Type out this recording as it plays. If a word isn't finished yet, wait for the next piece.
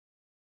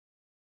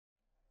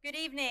Good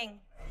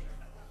evening.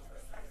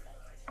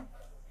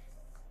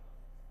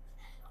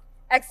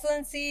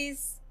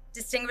 Excellencies,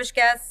 distinguished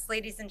guests,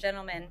 ladies and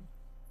gentlemen,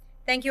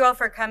 thank you all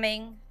for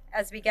coming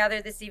as we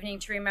gather this evening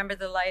to remember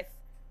the life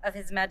of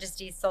His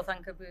Majesty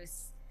Sultan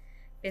Qaboos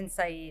bin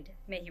Said.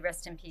 May he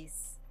rest in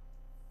peace.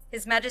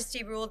 His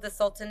Majesty ruled the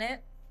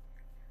Sultanate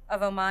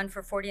of Oman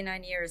for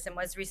 49 years and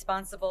was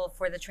responsible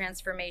for the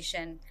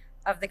transformation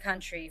of the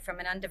country from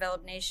an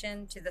undeveloped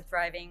nation to the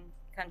thriving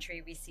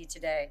country we see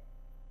today.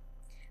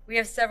 We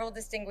have several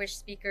distinguished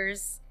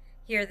speakers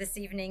here this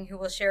evening who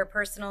will share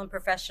personal and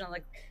professional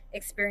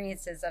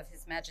experiences of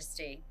His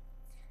Majesty.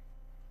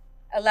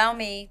 Allow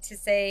me to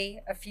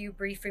say a few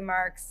brief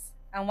remarks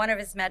on one of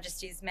His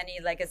Majesty's many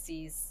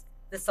legacies,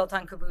 the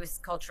Sultan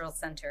Qaboos Cultural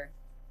Center.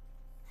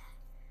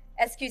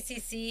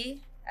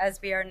 SQCC, as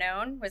we are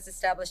known, was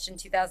established in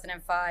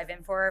 2005,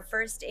 and for our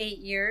first 8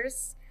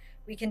 years,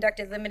 we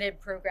conducted limited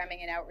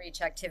programming and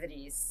outreach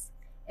activities.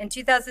 In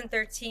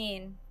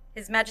 2013,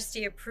 His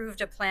Majesty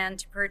approved a plan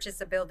to purchase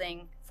a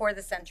building for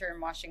the center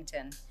in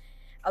Washington,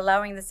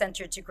 allowing the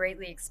center to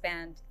greatly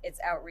expand its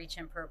outreach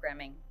and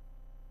programming.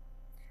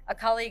 A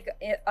colleague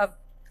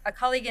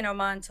in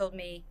Oman told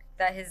me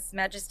that His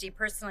Majesty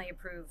personally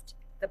approved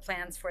the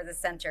plans for the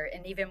center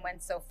and even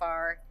went so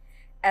far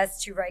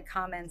as to write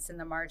comments in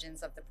the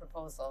margins of the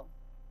proposal.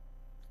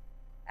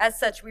 As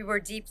such, we were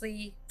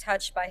deeply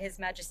touched by His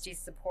Majesty's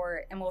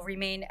support and will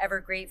remain ever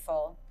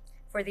grateful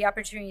for the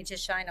opportunity to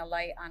shine a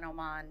light on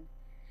Oman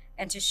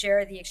and to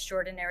share the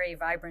extraordinary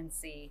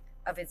vibrancy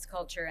of its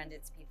culture and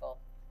its people.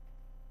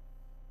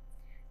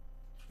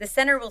 The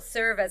center will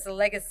serve as a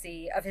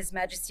legacy of His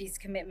Majesty's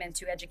commitment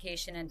to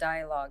education and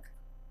dialogue.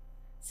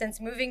 Since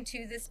moving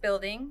to this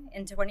building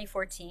in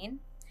 2014,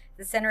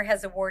 the center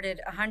has awarded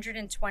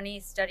 120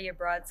 study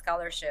abroad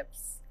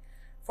scholarships,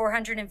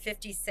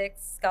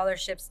 456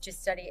 scholarships to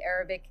study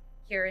Arabic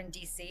here in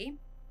DC,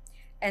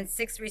 and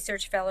 6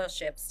 research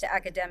fellowships to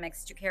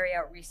academics to carry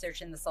out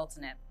research in the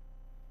Sultanate.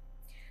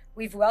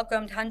 We've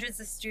welcomed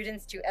hundreds of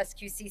students to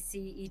SQCC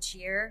each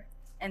year,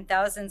 and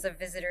thousands of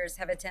visitors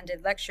have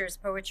attended lectures,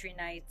 poetry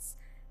nights,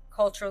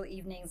 cultural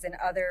evenings, and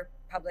other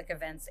public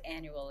events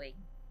annually.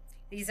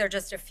 These are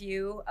just a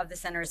few of the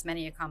center's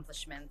many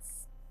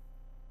accomplishments.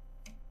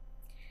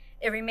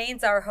 It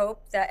remains our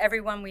hope that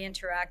everyone we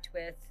interact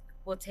with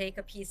will take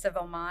a piece of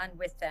Oman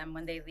with them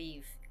when they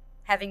leave,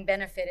 having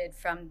benefited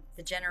from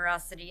the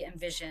generosity and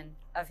vision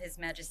of His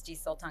Majesty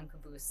Sultan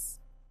Qaboos.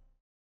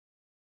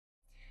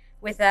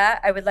 With that,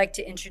 I would like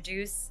to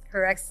introduce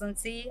Her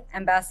Excellency,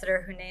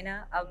 Ambassador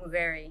Hunaina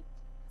Al-Mughairy.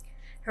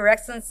 Her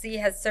Excellency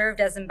has served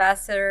as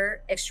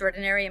Ambassador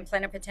Extraordinary and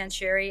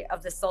Plenipotentiary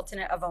of the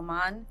Sultanate of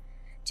Oman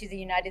to the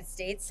United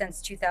States since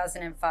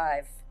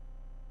 2005.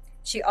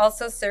 She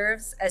also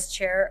serves as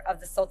Chair of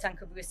the Sultan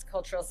Qaboos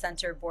Cultural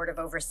Center Board of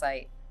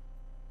Oversight.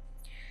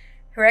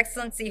 Her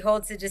Excellency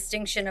holds the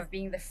distinction of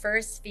being the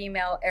first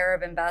female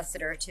Arab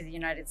ambassador to the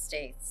United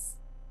States.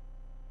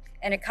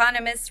 An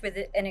economist with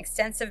an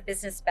extensive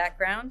business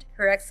background,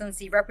 Her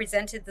Excellency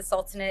represented the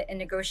Sultanate in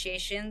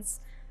negotiations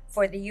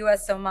for the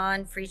U.S.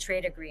 Oman Free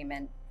Trade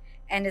Agreement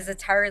and is a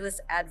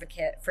tireless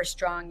advocate for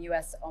strong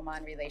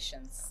U.S.-Oman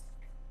relations.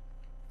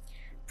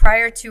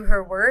 Prior to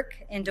her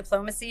work in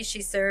diplomacy,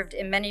 she served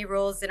in many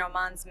roles in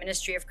Oman's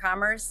Ministry of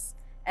Commerce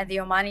and the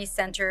Omani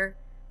Center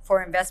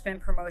for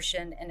Investment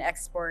Promotion and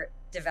Export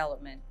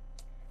Development.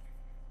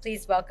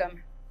 Please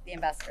welcome the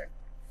Ambassador.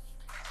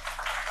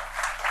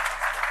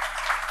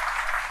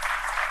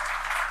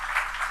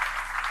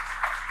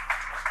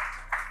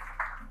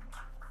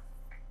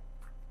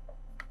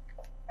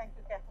 Thank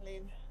you,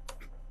 Kathleen.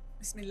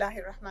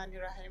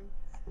 Bismillahirrahmanirrahim.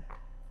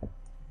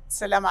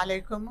 Assalamu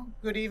alaikum.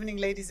 Good evening,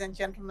 ladies and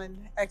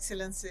gentlemen,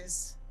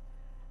 excellencies.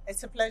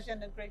 It's a pleasure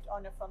and a great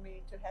honor for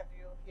me to have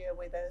you here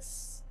with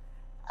us.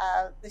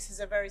 This is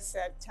a very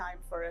sad time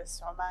for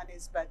us,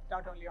 Omanis, but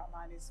not only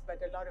Omanis,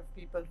 but a lot of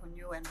people who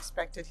knew and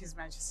respected His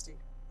Majesty.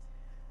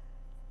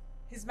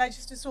 His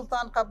Majesty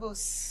Sultan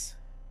Qaboos,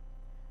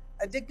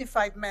 a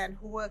dignified man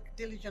who worked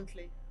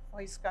diligently for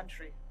his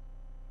country,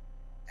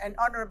 an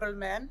honorable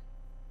man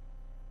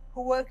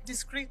who worked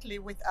discreetly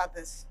with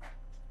others,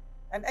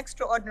 an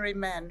extraordinary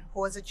man who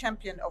was a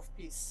champion of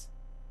peace.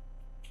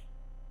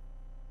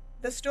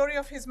 The story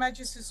of His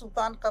Majesty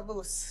Sultan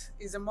Qaboos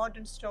is a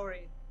modern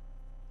story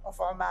of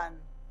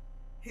Oman.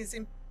 His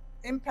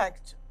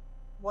impact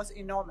was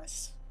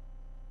enormous.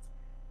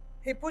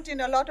 He put in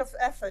a lot of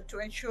effort to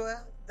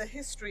ensure the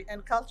history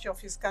and culture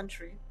of his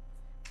country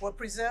were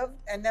preserved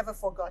and never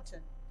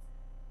forgotten.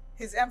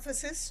 His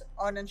emphasis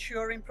on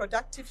ensuring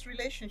productive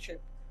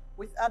relationship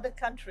with other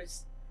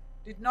countries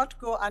did not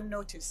go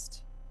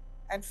unnoticed,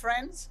 and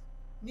friends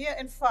near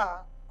and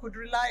far could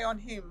rely on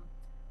him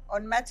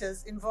on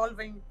matters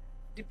involving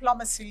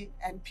diplomacy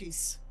and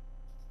peace.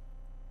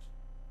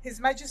 His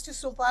Majesty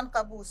Sultan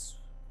Qaboos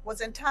was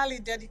entirely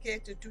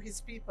dedicated to his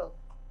people,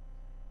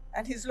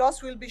 and his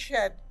loss will be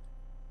shared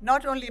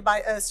not only by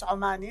us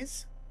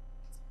Omanis,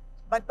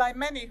 but by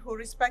many who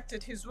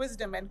respected his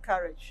wisdom and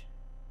courage.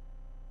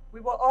 We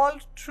were all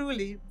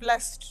truly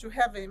blessed to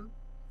have him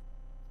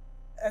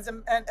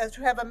and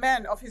to have a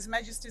man of His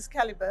Majesty's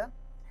caliber,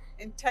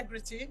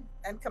 integrity,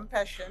 and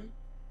compassion,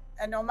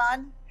 and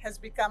Oman has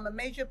become a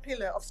major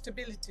pillar of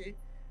stability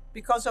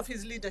because of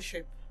his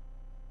leadership.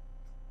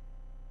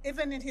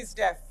 Even in his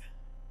death,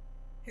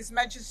 His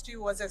Majesty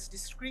was as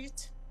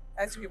discreet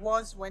as he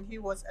was when he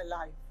was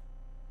alive,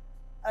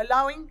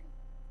 allowing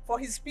for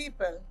his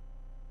people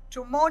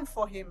to mourn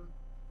for him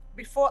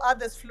before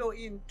others flow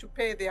in to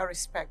pay their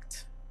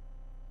respect.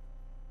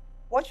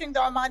 Watching the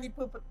Omani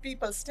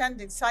people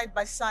standing side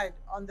by side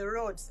on the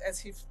roads as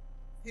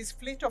his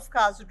fleet of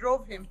cars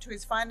drove him to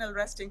his final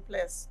resting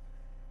place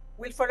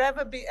will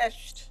forever be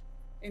etched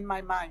in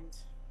my mind.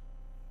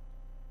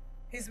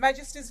 His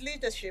Majesty's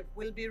leadership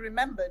will be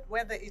remembered,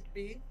 whether it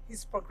be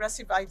his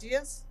progressive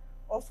ideas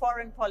or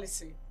foreign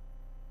policy,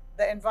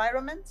 the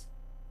environment,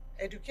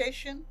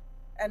 education,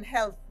 and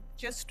health,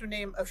 just to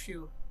name a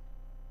few.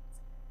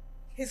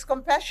 His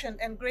compassion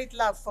and great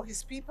love for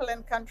his people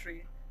and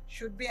country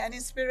should be an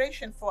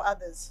inspiration for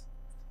others.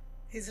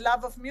 His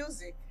love of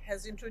music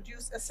has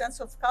introduced a sense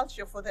of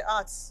culture for the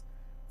arts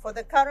for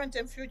the current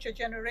and future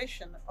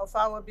generation of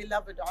our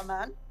beloved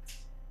Oman,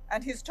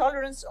 and his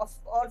tolerance of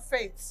all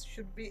faiths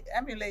should be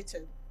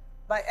emulated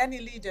by any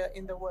leader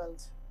in the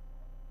world.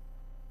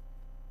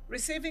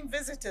 Receiving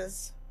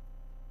visitors,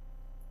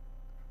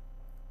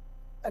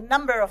 a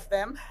number of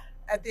them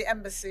at the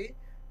embassy,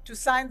 to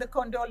sign the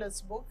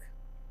condolence book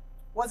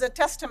was a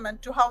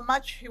testament to how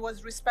much he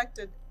was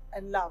respected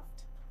and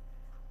loved.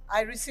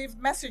 I received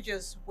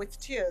messages with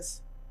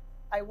tears.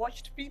 I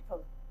watched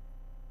people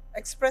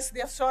express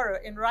their sorrow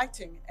in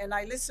writing, and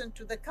I listened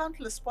to the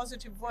countless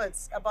positive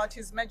words about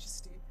His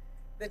Majesty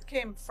that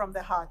came from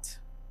the heart.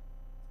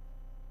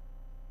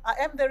 I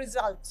am the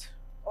result,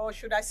 or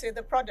should I say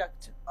the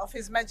product, of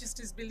His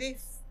Majesty's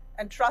belief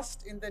and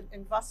trust in the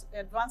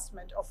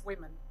advancement of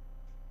women.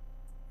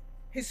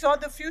 He saw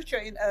the future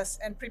in us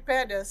and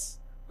prepared us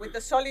with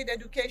a solid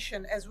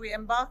education as we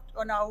embarked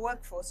on our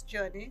workforce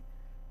journey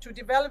to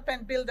develop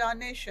and build our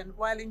nation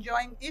while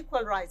enjoying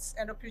equal rights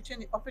and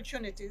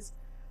opportunities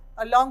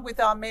along with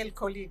our male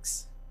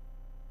colleagues.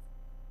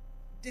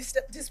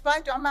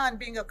 Despite Oman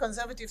being a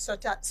conservative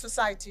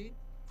society,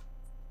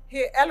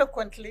 he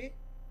eloquently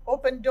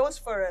opened doors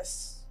for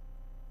us,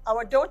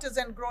 our daughters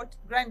and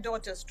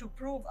granddaughters, to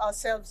prove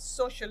ourselves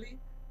socially,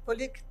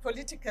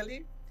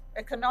 politically,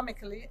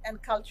 economically,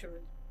 and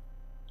culturally.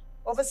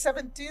 October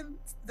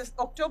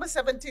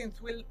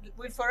 17th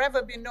will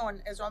forever be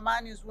known as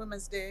Omani's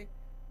Women's Day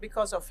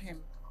because of him.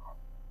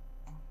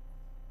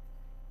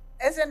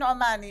 As an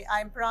Omani,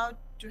 I am proud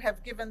to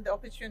have given the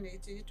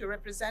opportunity to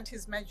represent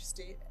His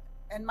Majesty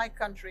and my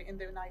country in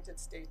the United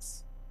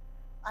States.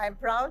 I am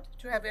proud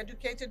to have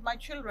educated my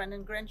children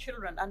and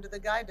grandchildren under the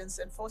guidance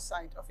and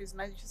foresight of His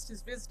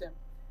Majesty's wisdom.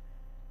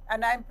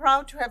 And I am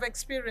proud to have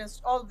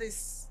experienced all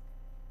this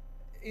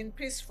in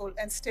peaceful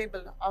and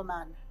stable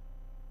Oman.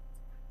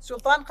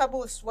 Sultan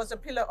Qaboos was a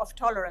pillar of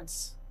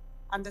tolerance,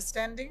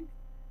 understanding,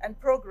 and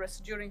progress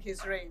during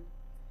his reign.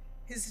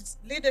 His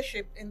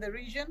leadership in the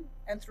region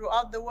and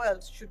throughout the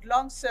world should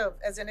long serve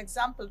as an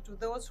example to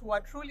those who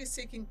are truly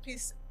seeking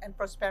peace and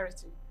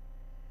prosperity.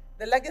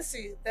 The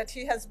legacy that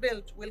he has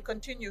built will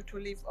continue to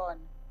live on.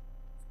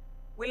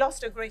 We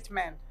lost a great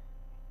man,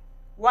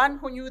 one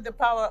who knew the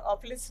power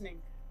of listening,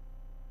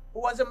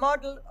 who was a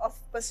model of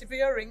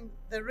persevering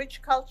the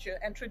rich culture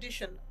and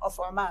tradition of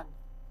Oman,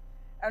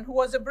 and who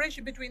was a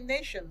bridge between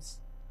nations,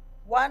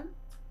 one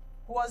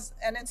who was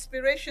an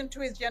inspiration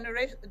to his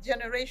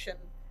generation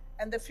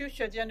and the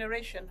future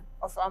generation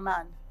of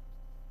Oman.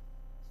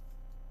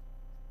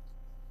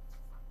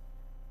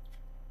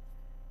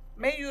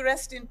 May you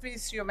rest in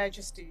peace, Your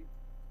Majesty.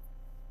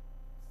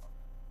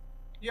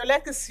 Your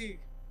legacy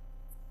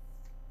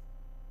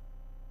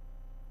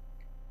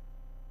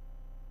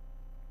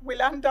will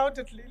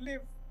undoubtedly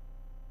live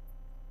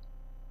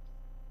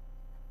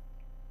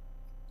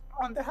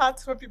on the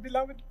hearts of your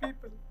beloved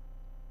people.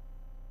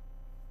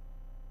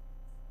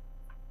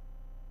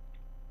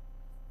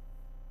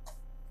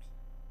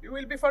 You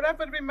will be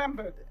forever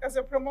remembered as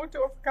a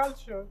promoter of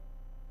culture,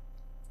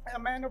 a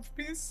man of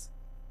peace,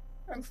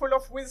 and full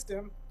of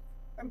wisdom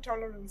and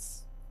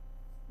tolerance.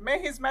 May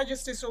His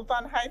Majesty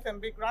Sultan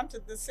Haitham be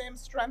granted the same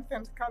strength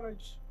and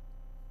courage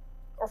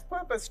of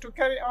purpose to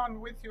carry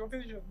on with your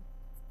vision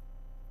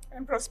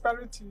and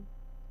prosperity.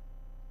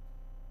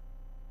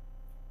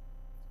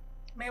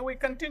 May we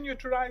continue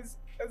to rise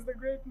as the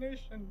great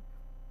nation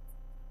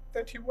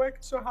that he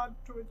worked so hard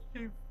to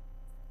achieve.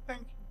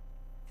 Thank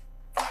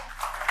you.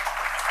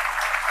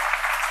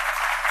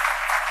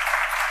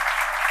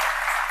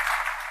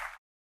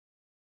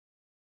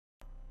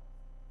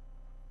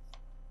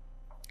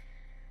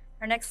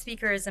 Our next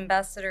speaker is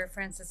Ambassador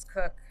Francis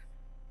Cook.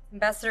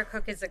 Ambassador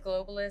Cook is a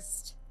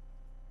globalist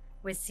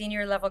with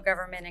senior level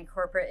government and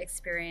corporate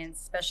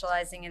experience,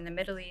 specializing in the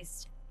Middle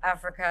East,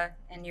 Africa,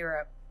 and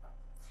Europe.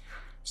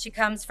 She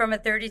comes from a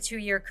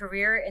 32-year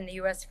career in the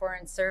U.S.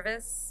 Foreign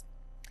Service,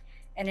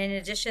 and in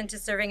addition to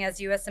serving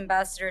as U.S.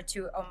 Ambassador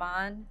to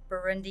Oman,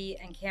 Burundi,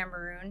 and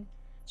Cameroon,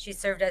 she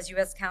served as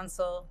U.S.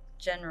 Consul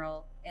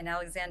General in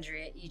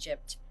Alexandria,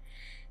 Egypt.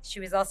 She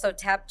was also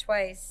tapped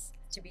twice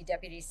to be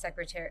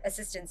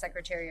Assistant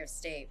Secretary of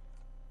State.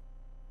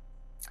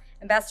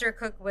 Ambassador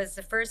Cook was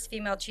the first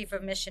female chief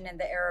of mission in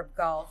the Arab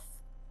Gulf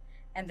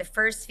and the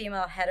first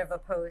female head of a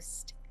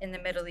post in the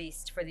Middle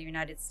East for the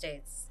United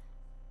States.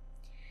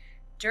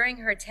 During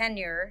her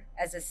tenure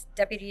as a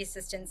Deputy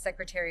Assistant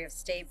Secretary of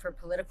State for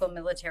Political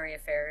Military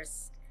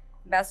Affairs,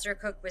 Ambassador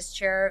Cook was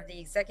chair of the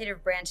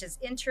executive branch's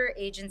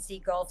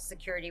Interagency Gulf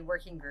Security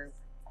Working Group,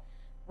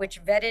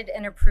 which vetted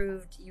and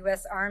approved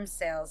U.S. arms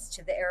sales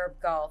to the Arab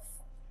Gulf,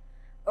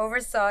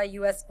 oversaw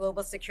U.S.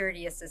 global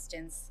security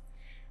assistance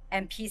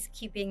and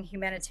peacekeeping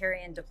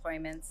humanitarian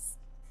deployments,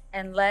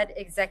 and led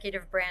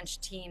executive branch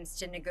teams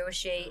to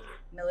negotiate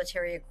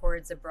military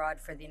accords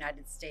abroad for the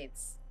United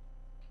States.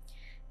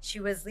 She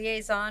was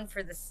liaison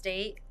for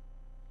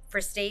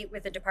state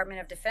with the Department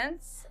of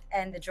Defense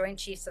and the Joint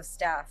Chiefs of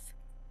Staff,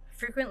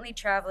 frequently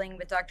traveling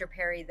with Dr.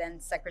 Perry, then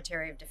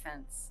Secretary of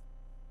Defense.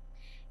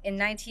 In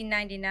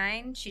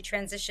 1999, she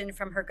transitioned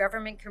from her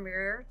government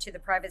career to the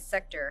private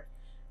sector,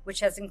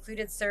 which has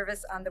included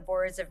service on the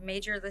boards of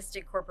major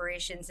listed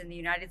corporations in the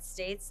United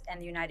States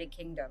and the United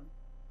Kingdom,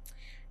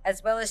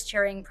 as well as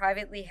chairing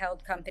privately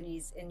held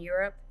companies in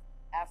Europe,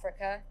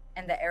 Africa,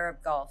 and the Arab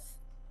Gulf.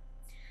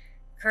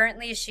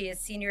 Currently, she is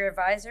Senior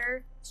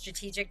Advisor,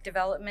 Strategic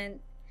Development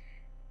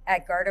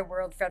at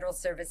GardaWorld Federal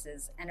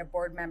Services and a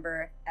board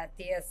member at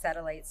Thea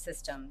Satellite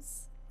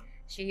Systems.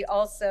 She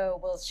also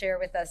will share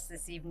with us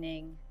this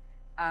evening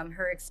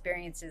her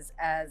experiences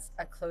as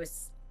a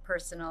close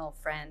personal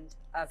friend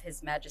of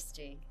His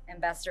Majesty.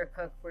 Ambassador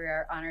Cook, we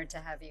are honored to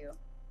have you.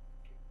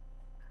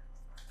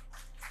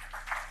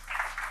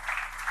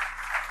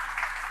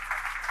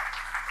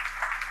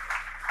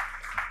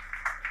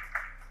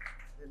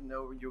 Didn't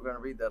know you were going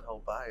to read that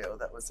whole bio.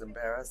 That was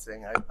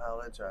embarrassing. I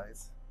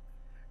apologize.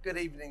 Good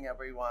evening,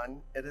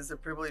 everyone. It is a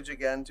privilege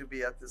again to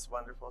be at this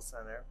wonderful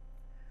center,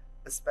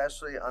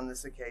 especially on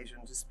this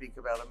occasion to speak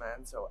about a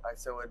man I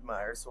so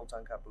admire,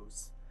 Sultan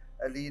Qaboos,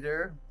 a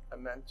leader, a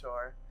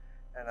mentor,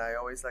 and I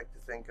always like to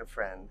think a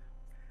friend.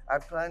 I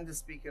plan to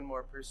speak in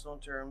more personal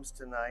terms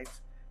tonight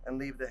and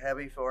leave the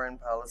heavy foreign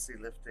policy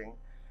lifting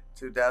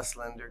to Das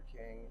Länder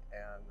King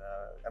and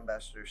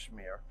Ambassador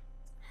Schmierer.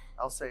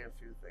 I'll say a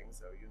few things,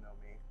 though, you know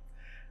me.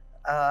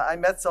 I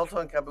met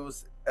Sultan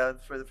Qaboos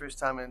for the first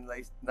time in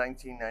late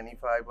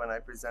 1995 when I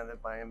presented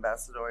my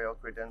ambassadorial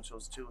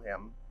credentials to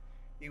him.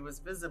 He was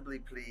visibly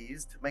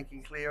pleased,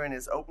 making clear in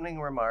his opening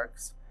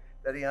remarks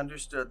that he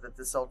understood that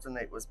the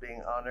Sultanate was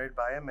being honored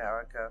by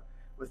America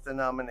with the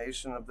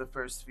nomination of the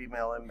first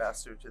female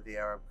ambassador to the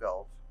Arab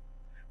Gulf.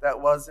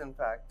 That was, in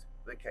fact,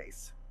 the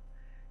case.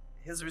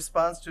 His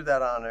response to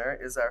that honor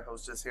is our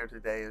hostess here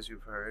today, as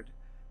you've heard.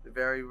 The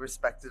very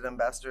respected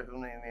Ambassador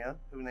Hunaina,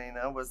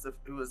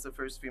 who was the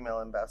first female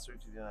ambassador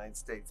to the United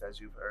States, as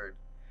you've heard.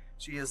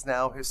 She is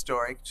now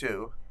historic,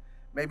 too.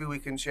 Maybe we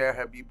can share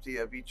her a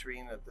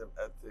vitrine at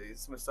the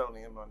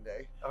Smithsonian one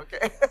day.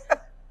 Okay.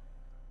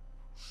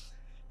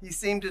 He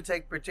seemed to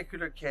take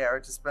particular care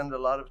to spend a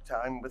lot of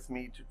time with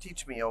me to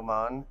teach me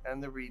Oman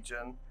and the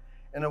region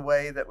in a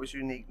way that was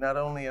unique, not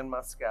only in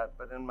Muscat,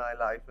 but in my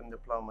life in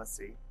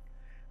diplomacy.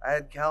 I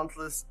had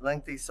countless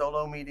lengthy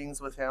solo meetings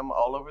with him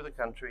all over the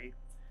country,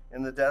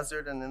 in the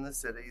desert and in the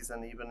cities,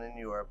 and even in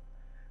Europe,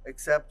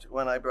 except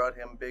when I brought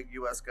him big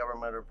U.S.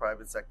 government or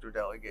private sector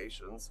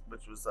delegations,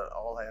 which was an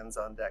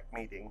all-hands-on-deck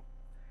meeting.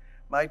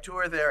 My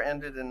tour there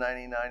ended in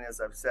 '99,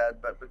 as I've said,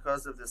 but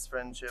because of this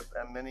friendship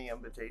and many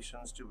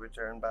invitations to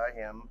return by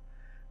him,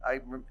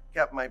 I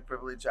kept my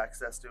privileged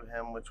access to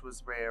him, which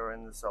was rare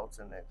in the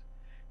Sultanate.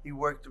 He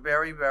worked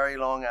very, very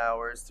long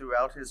hours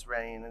throughout his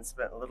reign and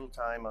spent little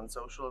time on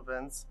social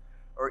events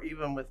or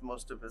even with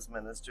most of his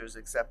ministers,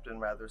 except in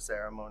rather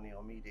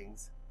ceremonial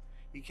meetings.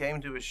 He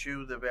came to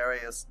eschew the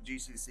various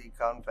GCC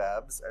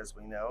confabs, as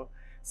we know,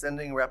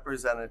 sending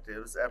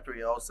representatives after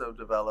he also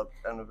developed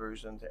an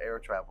aversion to air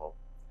travel.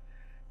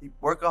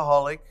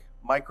 Workaholic,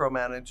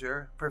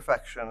 micromanager,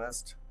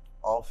 perfectionist,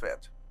 all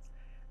fit.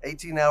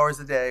 18 hours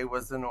a day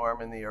was the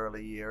norm in the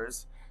early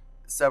years,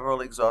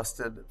 several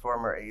exhausted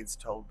former aides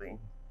told me.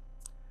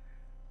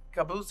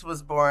 Qaboos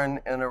was born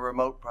in a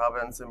remote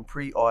province in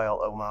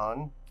pre-oil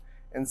Oman.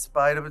 In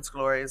spite of its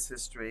glorious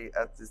history,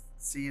 at the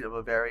seat of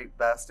a very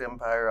vast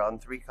empire on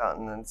 3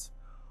 continents,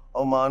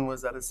 Oman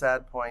was at a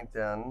sad point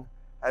then,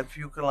 had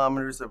few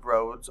kilometers of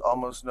roads,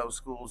 almost no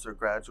schools or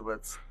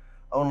graduates,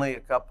 only a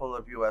couple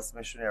of U.S.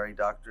 missionary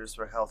doctors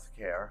for health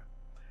care.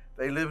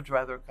 They lived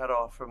rather cut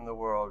off from the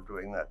world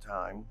during that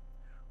time.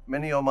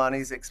 Many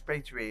Omanis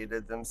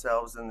expatriated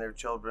themselves and their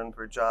children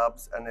for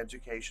jobs and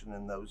education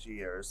in those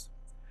years.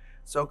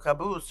 So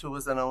Qaboos, who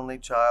was an only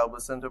child,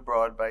 was sent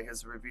abroad by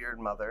his revered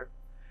mother,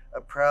 a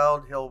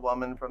proud hill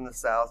woman from the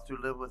south, to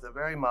live with a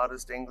very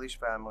modest English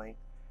family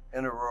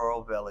in a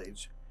rural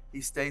village. He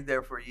stayed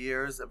there for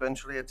years,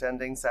 eventually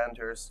attending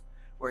Sandhurst,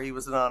 where he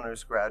was an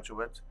honors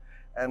graduate,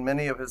 and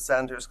many of his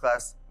Sandhurst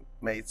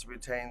classmates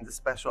retained the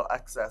special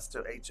access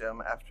to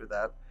HM after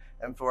that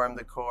and formed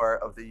the core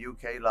of the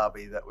UK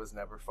lobby that was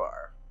never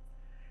far.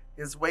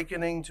 His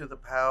awakening to the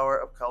power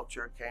of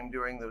culture came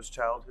during those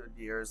childhood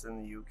years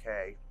in the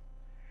UK.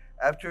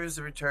 After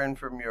his return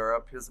from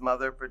Europe, his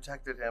mother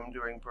protected him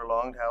during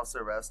prolonged house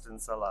arrest in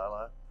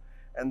Salalah,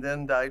 and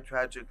then died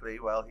tragically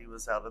while he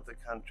was out of the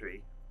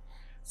country.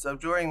 So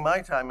during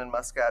my time in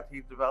Muscat, he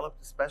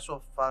developed a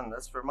special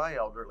fondness for my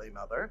elderly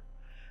mother,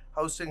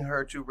 hosting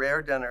her to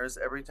rare dinners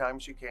every time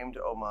she came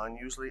to Oman,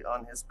 usually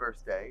on his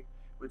birthday,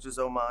 which is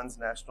Oman's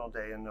national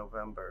day in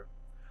November.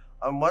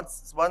 On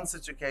one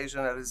such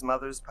occasion at his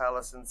mother's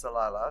palace in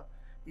Salalah,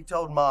 he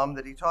told Mom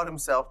that he taught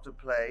himself to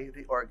play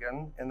the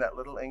organ in that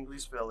little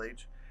English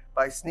village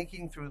by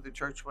sneaking through the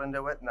church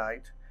window at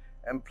night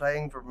and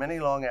playing for many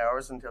long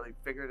hours until he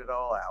figured it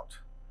all out.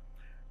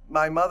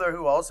 My mother,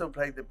 who also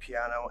played the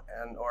piano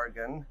and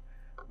organ,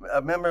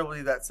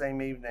 memorably that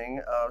same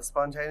evening,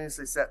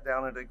 spontaneously sat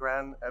down at a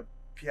grand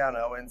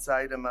piano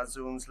inside a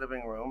Mazoon's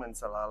living room in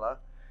Salalah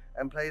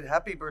and played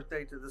Happy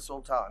Birthday to the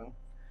Sultan,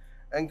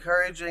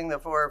 encouraging the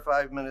 4 or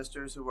 5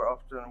 ministers who were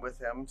often with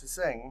him to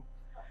sing.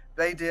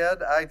 They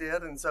did, I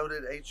did, and so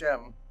did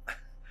HM.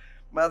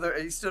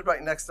 He stood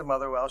right next to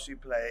Mother while she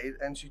played,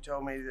 and she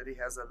told me that he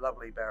has a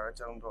lovely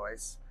baritone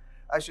voice.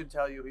 I should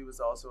tell you he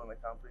was also an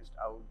accomplished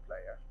oud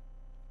player.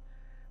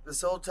 The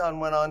Sultan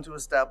went on to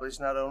establish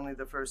not only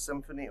the first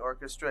symphony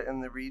orchestra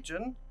in the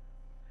region,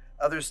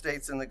 other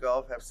states in the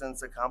Gulf have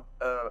since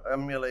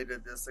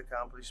emulated this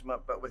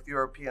accomplishment, but with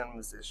European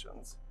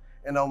musicians.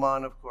 In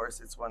Oman, of course,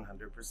 it's 100%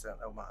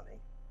 Omani.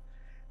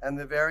 And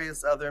the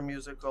various other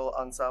musical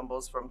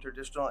ensembles from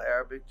traditional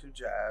Arabic to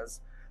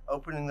jazz,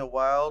 opening the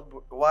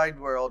wide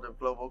world of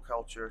global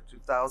culture to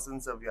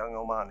thousands of young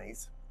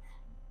Omanis.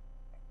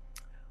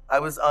 I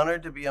was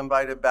honored to be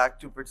invited back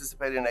to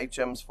participate in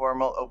HM's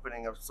formal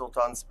opening of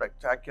Sultan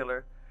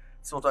Qaboos'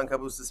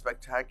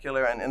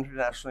 spectacular and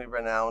internationally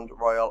renowned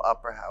Royal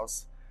Opera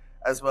House,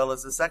 as well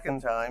as a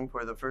second time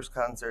for the first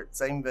concert,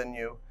 same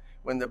venue,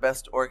 when the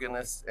best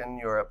organists in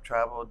Europe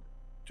traveled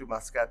to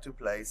Muscat to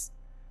place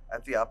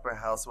at the Opera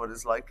House what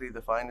is likely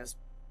the finest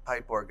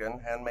pipe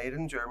organ, handmade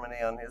in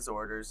Germany on his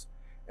orders,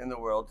 in the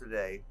world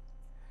today.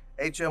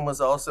 HM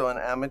was also an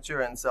amateur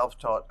and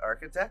self-taught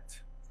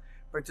architect,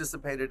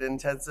 participated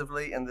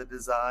intensively in the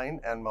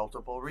design and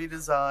multiple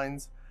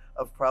redesigns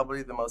of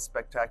probably the most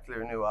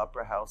spectacular new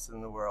opera house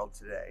in the world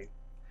today.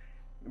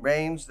 He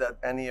arranged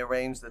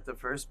that the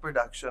first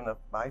production of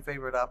my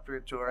favorite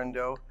opera,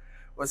 Turandot,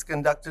 was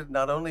conducted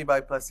not only by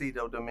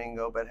Placido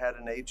Domingo, but had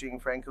an aging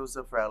Franco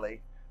Zeffirelli,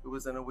 who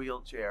was in a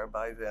wheelchair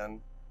by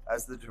then,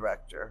 as the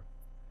director.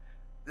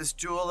 This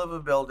jewel of a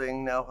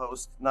building now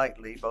hosts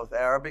nightly both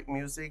Arabic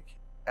music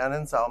and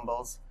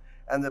ensembles,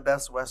 and the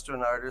best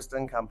Western artists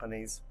and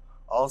companies,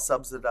 all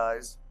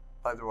subsidized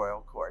by the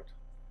royal court.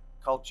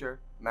 Culture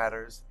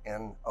matters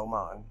in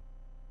Oman.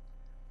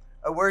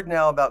 A word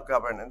now about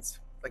governance,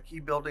 a key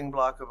building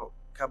block of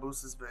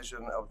Qaboos'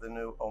 vision of the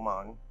new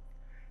Oman.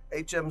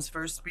 HM's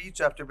first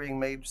speech after being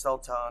made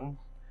Sultan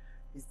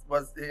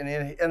in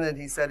it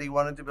he said he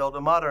wanted to build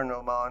a modern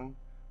Oman,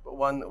 but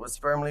one that was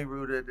firmly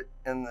rooted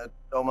in the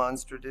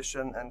Oman's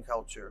tradition and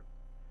culture.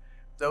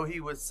 Though he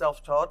was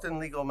self-taught in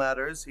legal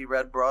matters, he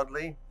read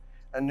broadly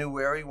and knew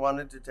where he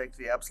wanted to take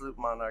the absolute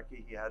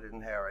monarchy he had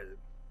inherited.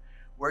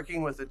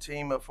 Working with a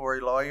team of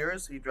 4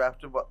 lawyers, he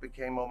drafted what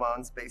became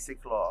Oman's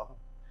basic law,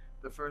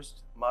 the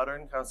first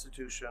modern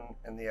constitution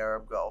in the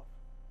Arab Gulf.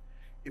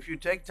 If you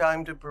take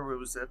time to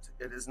peruse it,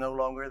 it is no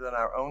longer than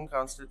our own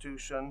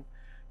constitution.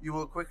 You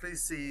will quickly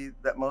see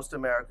that most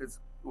Americans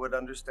would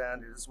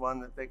understand it is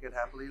one that they could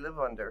happily live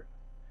under.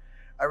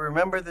 I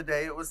remember the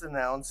day it was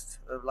announced,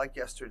 like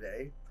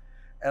yesterday,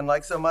 and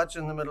like so much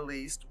in the Middle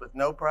East, with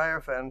no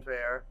prior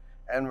fanfare,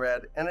 and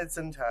read in its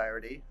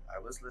entirety, I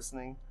was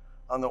listening,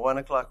 on the 1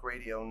 o'clock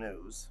radio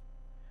news.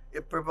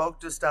 It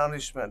provoked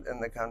astonishment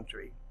in the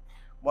country.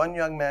 One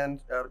young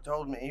man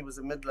told me, he was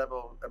a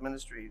mid-level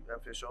ministry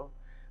official,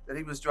 that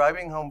he was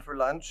driving home for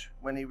lunch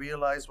when he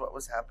realized what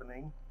was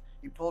happening.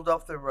 He pulled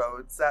off the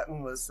road, sat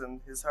and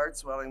listened, his heart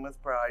swelling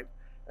with pride,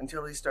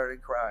 until he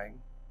started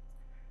crying.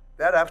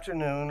 That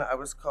afternoon, I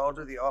was called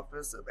to the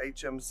office of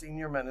HM's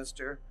senior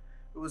minister,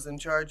 who was in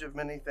charge of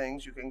many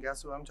things, you can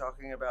guess who I'm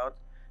talking about,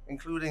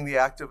 including the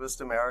activist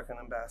American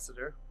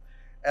ambassador,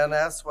 and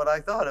asked what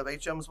I thought of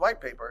HM's white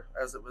paper,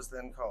 as it was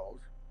then called.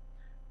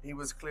 He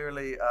was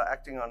clearly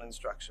acting on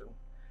instruction.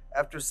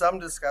 After some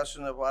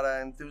discussion of what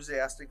I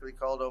enthusiastically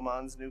called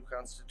Oman's new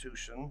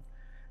constitution,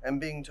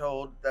 and being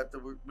told that the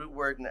root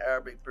word in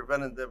Arabic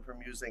prevented them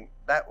from using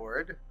that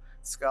word,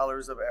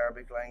 scholars of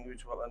Arabic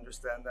language will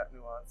understand that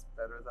nuance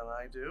better than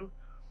I do,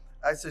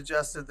 I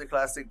suggested the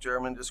classic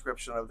German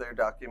description of their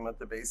document,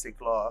 the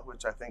Basic Law,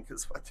 which I think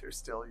is what they're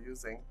still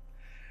using.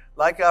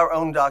 Like our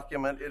own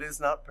document, it is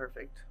not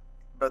perfect,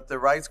 but the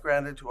rights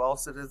granted to all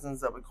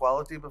citizens of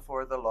equality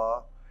before the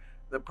law,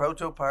 the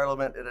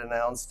proto-parliament it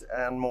announced,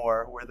 and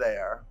more were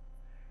there.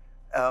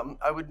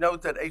 I would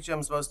note that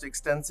HM's most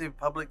extensive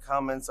public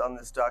comments on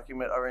this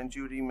document are in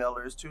Judy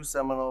Miller's 2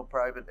 seminal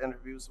private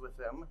interviews with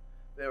him.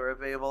 They are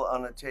available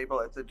on a table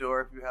at the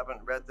door. If you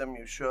haven't read them,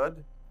 you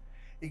should.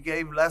 He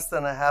gave less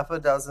than a half a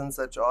dozen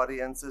such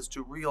audiences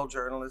to real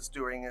journalists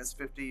during his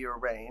 50-year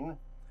reign.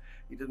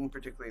 He didn't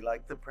particularly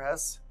like the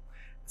press,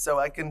 so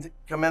I can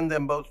commend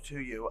them both to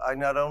you. I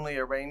not only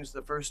arranged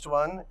the first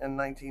one in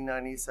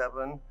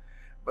 1997,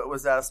 but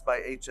was asked by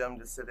HM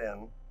to sit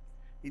in.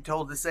 He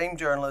told the same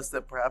journalist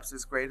that perhaps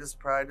his greatest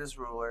pride as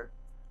ruler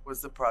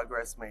was the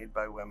progress made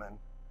by women.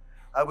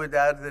 I would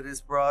add that his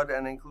broad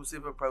and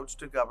inclusive approach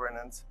to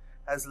governance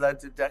has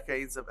led to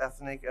decades of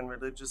ethnic and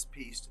religious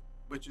peace,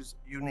 which is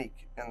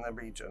unique in the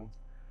region.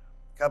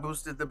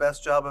 Qaboos did the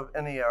best job of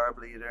any Arab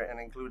leader in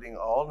including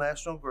all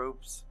national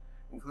groups,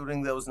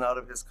 including those not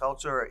of his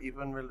culture or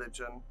even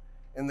religion,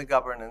 in the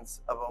governance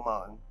of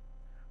Oman.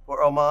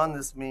 For Oman,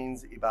 this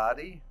means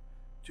Ibadi,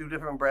 two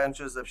different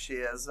branches of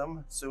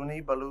Shiism,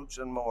 Sunni, Baluch,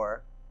 and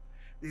more.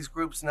 These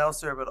groups now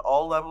serve at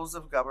all levels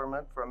of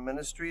government, from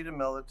ministry to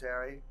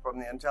military, from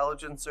the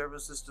intelligence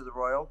services to the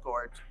royal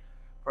court,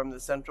 from the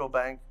central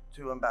bank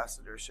to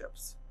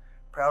ambassadorships,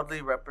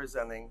 proudly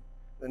representing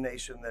the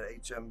nation that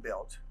HM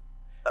built.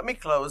 Let me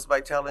close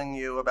by telling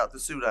you about the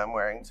suit I'm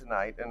wearing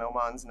tonight in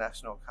Oman's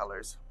national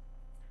colors.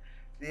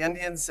 The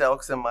Indian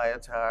silks in my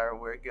attire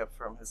were a gift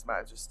from His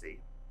Majesty.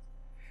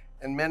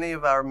 In many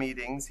of our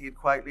meetings, he'd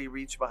quietly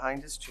reach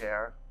behind his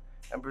chair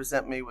and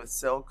present me with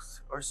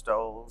silks or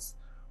stoles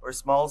or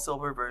small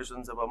silver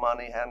versions of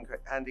Omani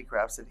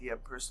handicrafts that he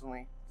had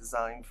personally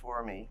designed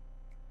for me.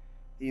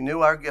 He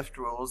knew our gift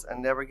rules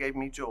and never gave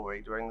me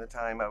jewelry during the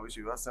time I was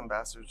U.S.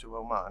 Ambassador to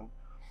Oman.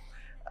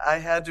 I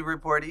had to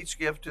report each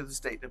gift to the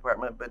State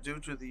Department, but due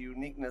to the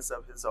uniqueness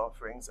of his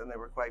offerings, and they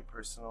were quite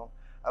personal,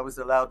 I was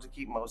allowed to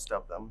keep most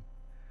of them.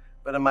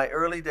 But in my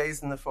early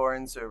days in the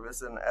Foreign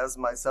Service, and as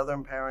my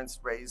Southern parents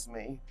raised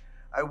me,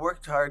 I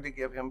worked hard to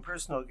give him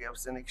personal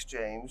gifts in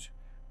exchange,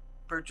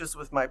 purchased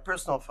with my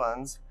personal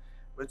funds,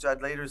 which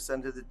I'd later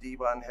send to the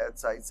Diwan head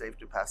site safe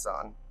to pass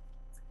on.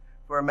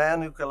 For a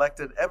man who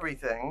collected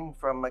everything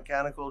from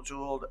mechanical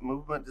jeweled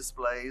movement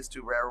displays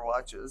to rare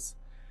watches,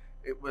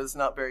 it was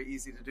not very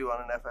easy to do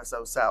on an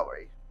FSO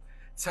salary.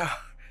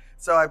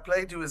 So I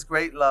played to his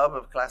great love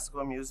of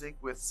classical music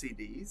with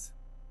CDs,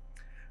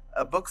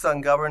 books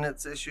on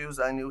governance issues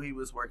I knew he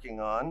was working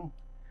on,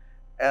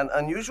 and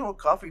unusual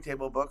coffee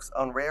table books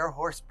on rare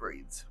horse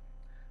breeds.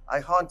 I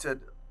haunted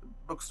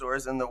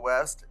bookstores in the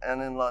West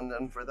and in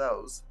London for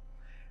those.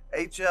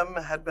 HM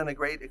had been a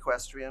great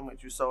equestrian,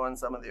 which you saw in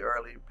some of the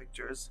early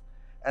pictures,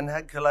 and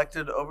had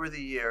collected over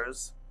the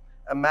years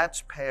a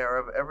matched pair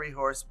of every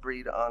horse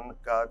breed on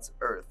God's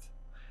earth.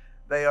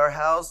 They are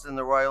housed in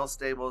the royal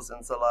stables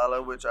in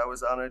Salalah, which I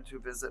was honored to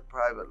visit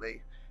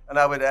privately. And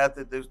I would add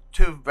that the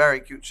two very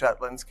cute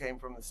Shetlands came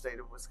from the state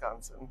of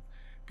Wisconsin.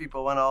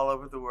 People went all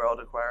over the world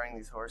acquiring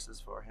these horses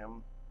for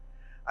him.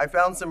 I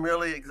found some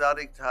really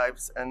exotic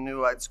types and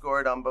knew I'd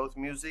scored on both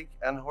music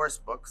and horse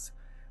books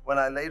when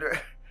I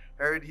later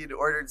heard he'd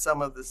ordered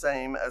some of the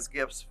same as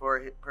gifts for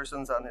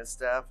persons on his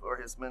staff or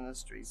his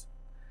ministries.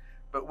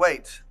 But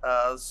wait,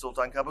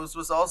 Sultan Qaboos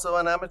was also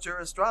an amateur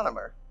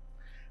astronomer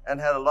and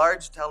had a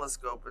large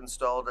telescope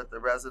installed at the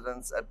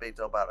residence at Beit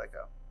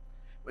el-Baraka,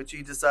 which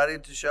he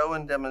decided to show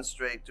and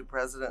demonstrate to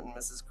President and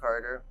Mrs.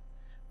 Carter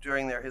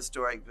during their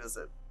historic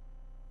visit.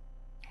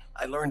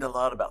 I learned a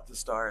lot about the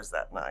stars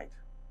that night.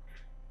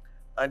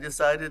 I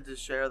decided to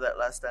share that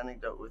last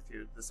anecdote with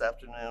you this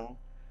afternoon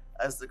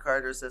as the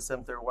Carters has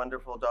sent their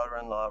wonderful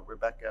daughter-in-law,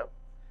 Rebecca,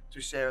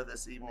 to share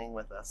this evening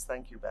with us.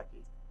 Thank you,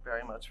 Becky,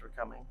 very much for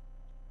coming.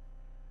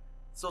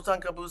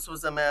 Sultan Qaboos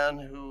was a man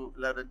who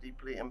led a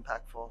deeply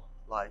impactful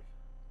life,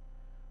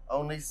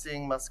 only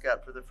seeing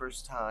Muscat for the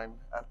first time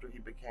after he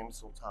became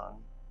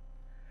Sultan.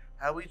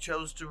 How he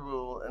chose to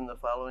rule in the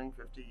following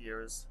 50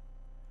 years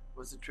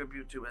was a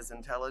tribute to his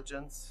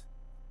intelligence,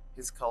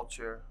 his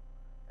culture,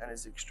 and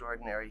his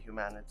extraordinary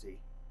humanity.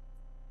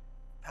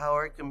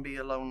 Power can be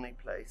a lonely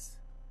place,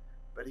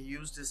 but he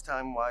used his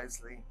time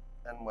wisely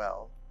and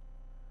well.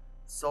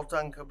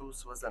 Sultan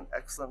Qaboos was an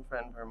excellent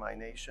friend for my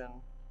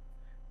nation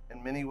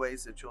in many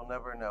ways that you'll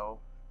never know,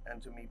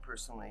 and to me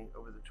personally,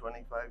 over the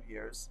 25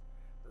 years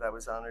that I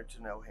was honored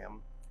to know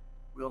him.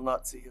 We'll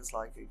not see his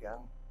like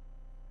again.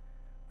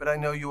 But I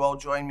know you all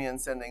join me in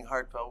sending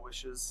heartfelt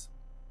wishes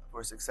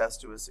for success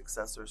to his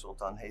successor,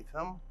 Sultan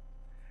Haytham,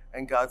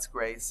 and God's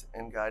grace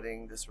in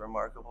guiding this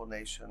remarkable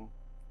nation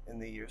in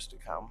the years to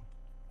come.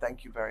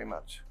 Thank you very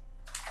much.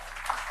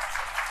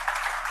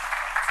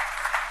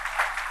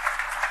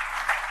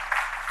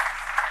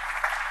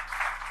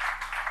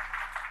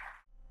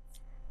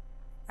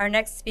 Our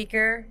next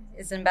speaker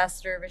is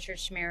Ambassador Richard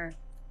Schmierer.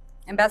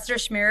 Ambassador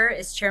Schmierer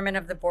is chairman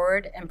of the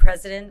board and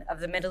president of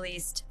the Middle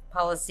East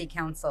Policy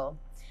Council.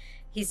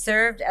 He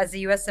served as the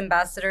U.S.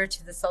 ambassador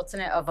to the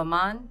Sultanate of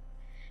Oman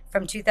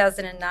from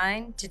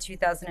 2009 to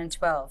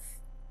 2012.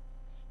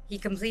 He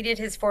completed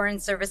his foreign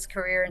service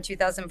career in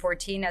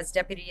 2014 as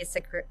Deputy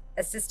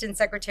Assistant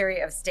Secretary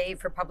of State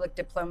for Public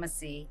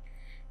Diplomacy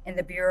in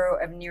the Bureau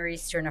of Near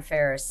Eastern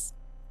Affairs.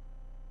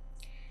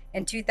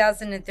 In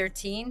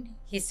 2013,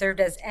 he served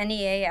as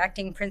NEA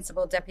Acting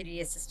Principal Deputy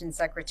Assistant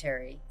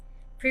Secretary.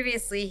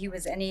 Previously, he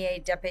was NEA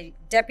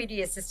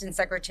Deputy Assistant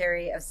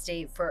Secretary of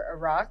State for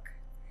Iraq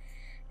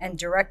and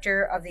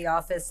Director of the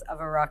Office of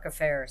Iraq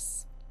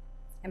Affairs.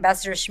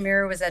 Ambassador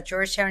Schmierer was at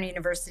Georgetown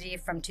University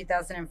from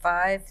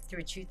 2005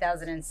 through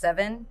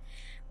 2007,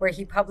 where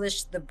he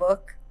published the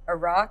book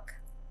Iraq,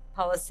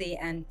 Policy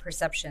and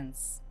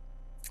Perceptions.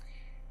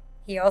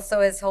 He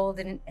also has held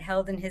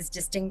in his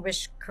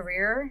distinguished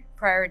career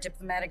prior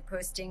diplomatic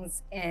postings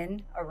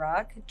in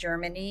Iraq,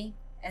 Germany,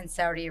 and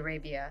Saudi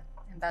Arabia.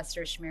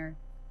 Ambassador Schmierer.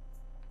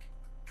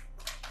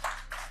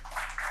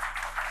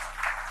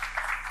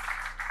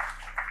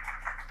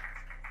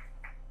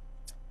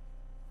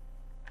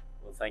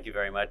 Well, thank you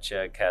very much,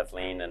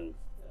 Kathleen, and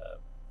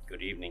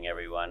good evening,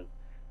 everyone.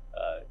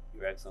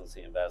 Your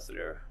Excellency,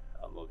 Ambassador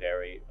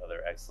Mughairy,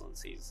 other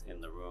excellencies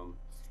in the room,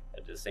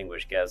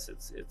 distinguished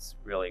guests, it's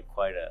really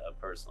quite a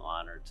personal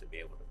honor to be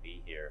able to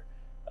be here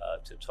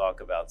to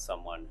talk about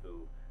someone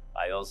who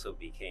I also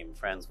became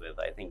friends with.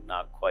 I think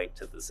not quite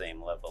to the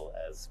same level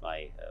as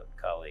my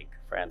colleague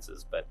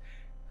Francis, but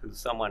who's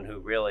someone who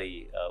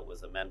really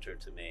was a mentor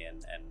to me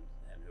and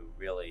who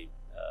really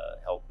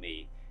helped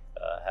me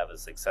have a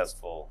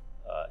successful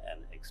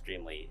and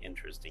extremely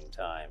interesting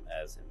time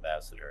as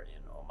ambassador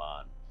in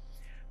Oman.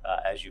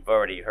 As you've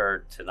already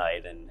heard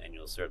tonight, and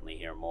you'll certainly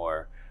hear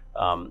more,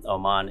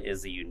 Oman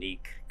is a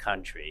unique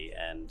country,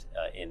 and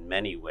in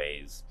many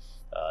ways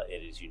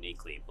it is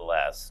uniquely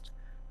blessed.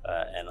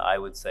 And I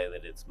would say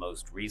that its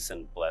most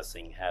recent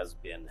blessing has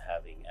been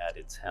having at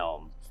its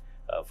helm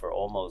for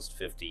almost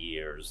 50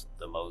 years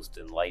the most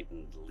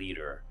enlightened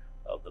leader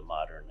of the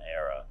modern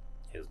era,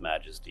 His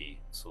Majesty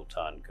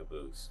Sultan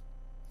Qaboos.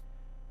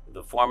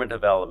 The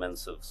formative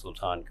elements of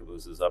Sultan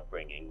Qaboos's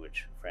upbringing,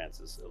 which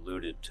Francis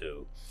alluded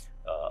to,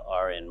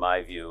 are, in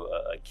my view,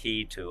 a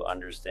key to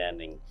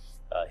understanding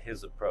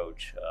his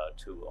approach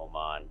to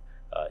Oman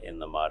in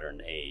the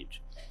modern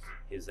age.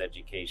 His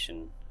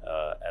education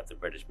at the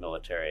British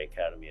Military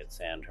Academy at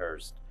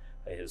Sandhurst,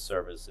 his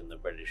service in the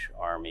British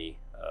Army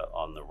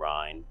on the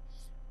Rhine,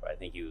 where I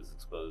think he was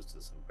exposed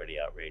to some pretty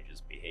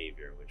outrageous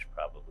behavior, which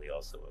probably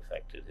also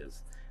affected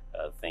his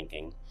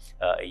thinking.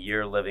 A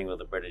year living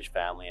with a British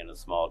family in a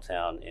small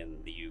town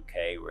in the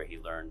UK, where he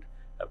learned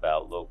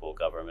about local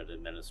government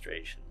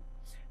administration.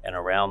 An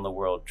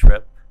around-the-world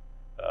trip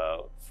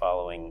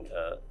following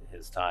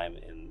his time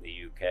in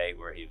the UK,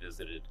 where he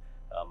visited,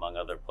 among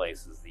other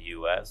places, the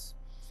U.S.,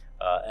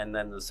 and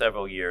then the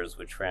several years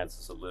which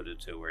Francis alluded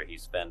to, where he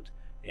spent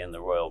in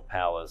the Royal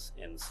Palace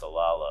in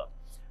Salalah,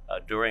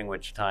 during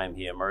which time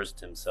he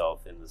immersed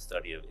himself in the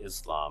study of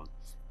Islam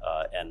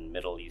and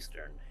Middle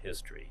Eastern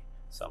history,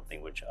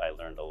 something which I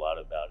learned a lot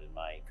about in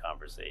my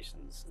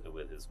conversations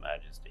with His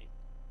Majesty.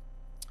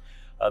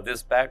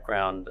 This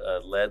background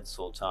led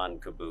Sultan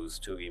Qaboos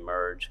to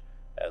emerge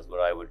as what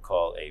I would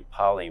call a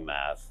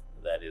polymath,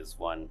 that is,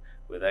 one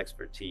with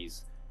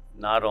expertise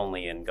not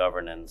only in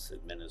governance,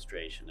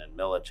 administration, and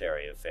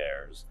military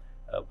affairs,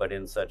 but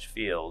in such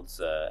fields,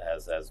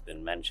 as has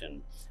been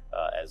mentioned,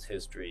 as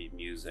history,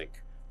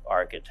 music,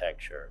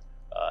 architecture,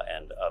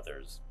 and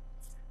others.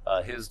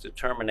 His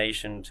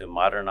determination to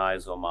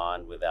modernize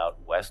Oman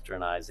without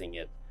westernizing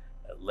it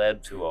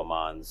led to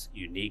Oman's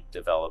unique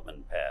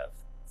development path,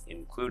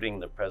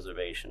 including the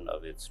preservation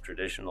of its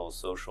traditional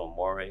social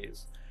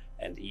mores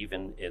and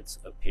even its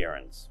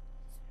appearance.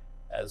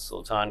 As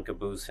Sultan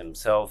Qaboos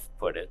himself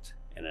put it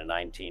in a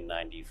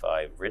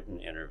 1995 written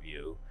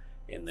interview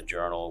in the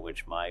journal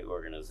which my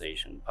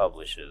organization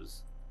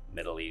publishes,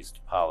 Middle East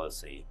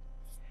Policy,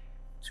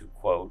 to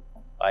quote,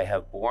 "I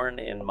have borne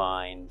in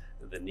mind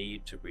the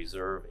need to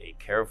preserve a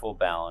careful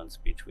balance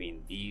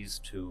between these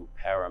two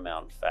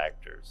paramount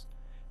factors,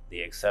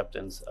 the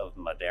acceptance of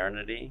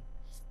modernity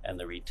and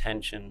the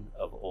retention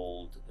of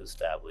old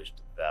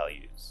established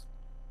values."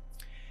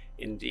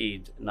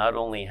 Indeed, not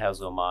only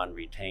has Oman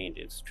retained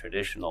its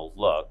traditional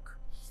look,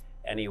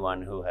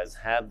 anyone who has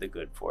had the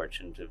good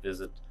fortune to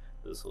visit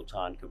the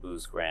Sultan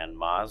Qaboos Grand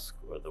Mosque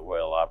or the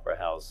Royal Opera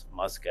House,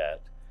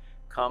 Muscat,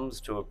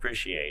 comes to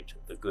appreciate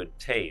the good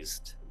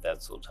taste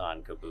that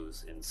Sultan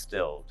Qaboos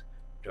instilled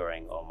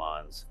during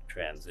Oman's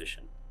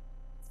transition.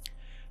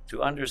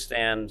 To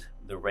understand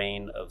the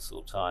reign of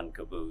Sultan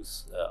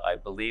Qaboos, I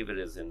believe it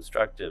is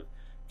instructive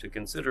to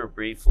consider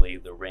briefly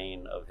the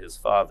reign of his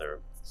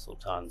father,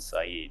 Sultan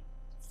Said.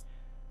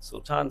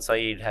 Sultan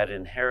Said had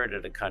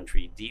inherited a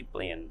country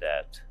deeply in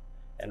debt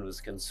and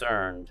was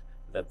concerned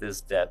that this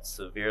debt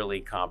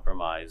severely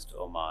compromised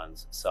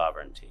Oman's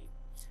sovereignty.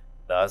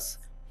 Thus,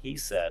 he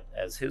set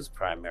as his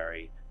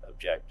primary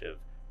objective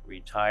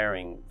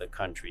retiring the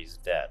country's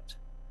debt.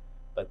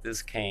 But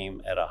this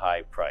came at a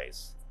high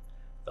price,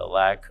 the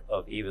lack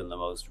of even the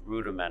most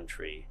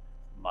rudimentary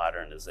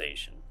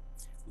modernization,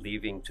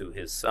 leaving to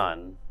his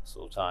son,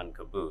 Sultan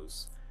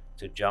Qaboos,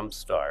 to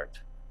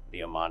jumpstart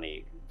the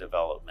Omani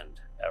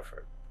development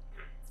effort.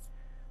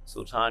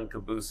 Sultan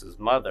Qaboos's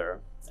mother,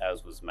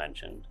 as was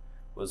mentioned,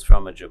 was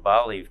from a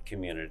Jabali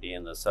community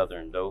in the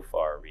southern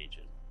Dhofar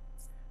region.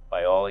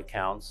 By all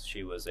accounts,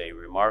 she was a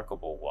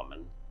remarkable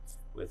woman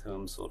with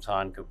whom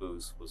Sultan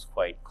Qaboos was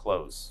quite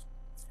close.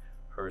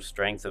 her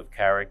strength of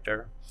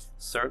character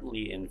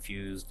certainly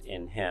infused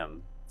in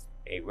him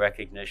a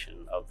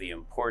recognition of the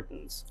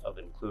importance of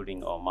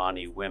including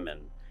Omani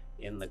women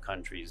in the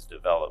country's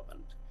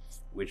development,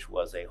 which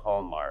was a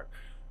hallmark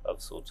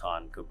of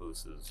Sultan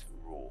Qaboos's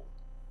rule.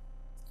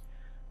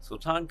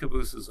 Sultan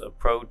Qaboos's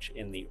approach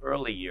in the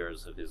early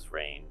years of his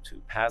reign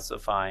to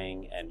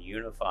pacifying and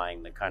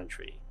unifying the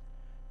country,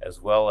 as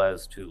well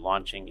as to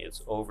launching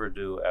its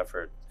overdue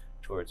effort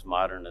towards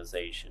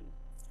modernization,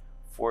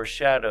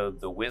 foreshadowed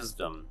the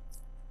wisdom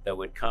that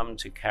would come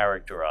to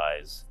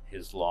characterize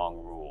his long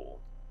rule.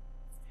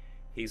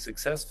 He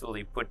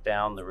successfully put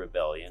down the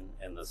rebellion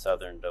in the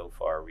southern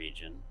Dhofar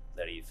region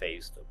that he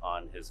faced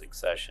upon his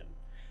accession,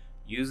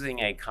 using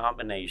a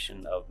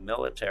combination of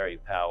military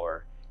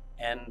power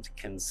and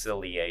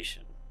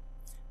conciliation.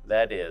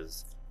 That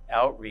is,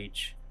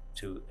 outreach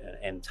to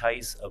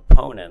entice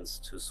opponents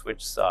to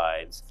switch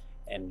sides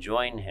and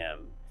join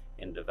him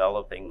in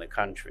developing the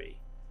country,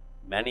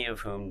 many of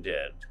whom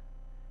did,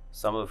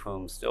 some of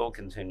whom still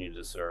continue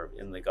to serve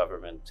in the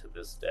government to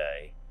this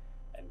day,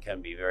 and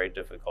can be very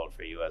difficult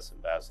for U.S.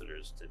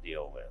 ambassadors to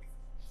deal with,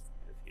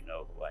 if you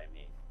know who I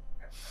mean.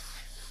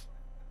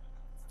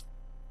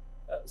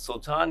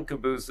 Sultan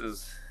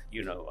Qaboos's,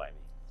 you know who I mean.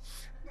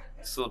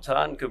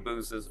 Sultan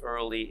Qaboos's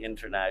early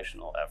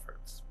international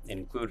efforts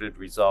included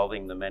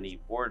resolving the many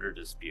border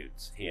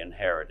disputes he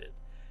inherited.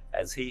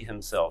 As he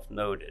himself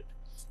noted,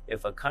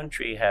 if a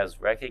country has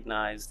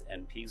recognized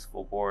and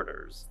peaceful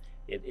borders,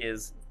 it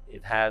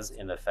has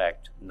in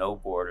effect no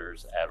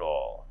borders at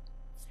all.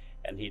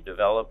 And he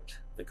developed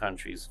the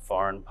country's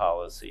foreign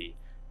policy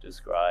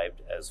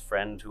described as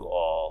friend to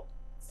all,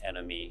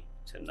 enemy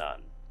to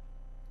none.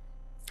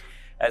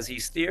 As he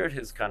steered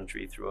his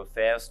country through a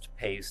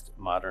fast-paced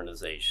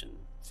modernization,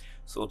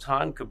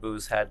 Sultan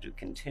Qaboos had to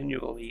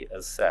continually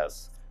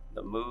assess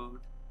the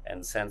mood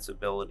and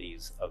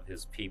sensibilities of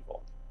his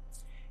people.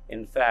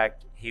 In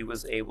fact, he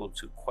was able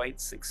to quite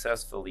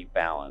successfully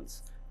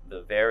balance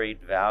the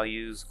varied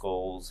values,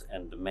 goals,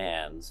 and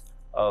demands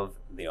of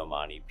the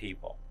Omani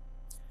people,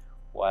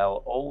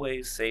 while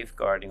always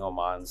safeguarding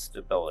Oman's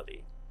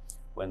stability.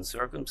 When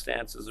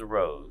circumstances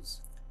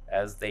arose,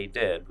 as they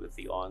did with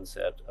the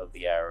onset of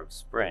the Arab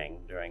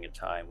Spring during a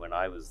time when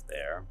I was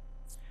there,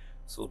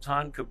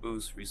 Sultan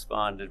Qaboos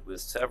responded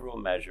with several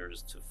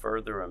measures to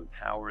further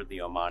empower the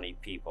Omani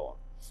people,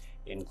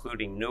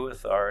 including new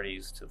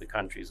authorities to the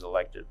country's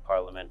elected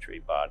parliamentary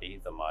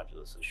body, the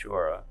Majlis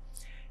Ashura,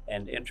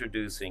 and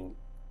introducing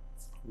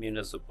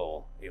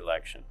municipal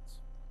elections.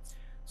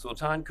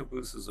 Sultan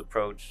Qaboos's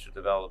approach to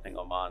developing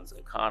Oman's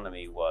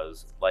economy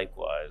was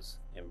likewise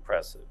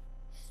impressive.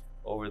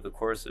 Over the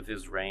course of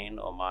his reign,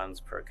 Oman's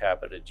per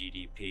capita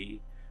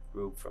GDP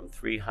grew from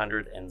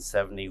 $371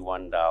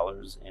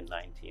 in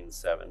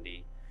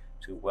 1970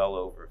 to well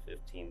over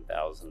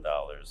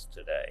 $15,000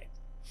 today.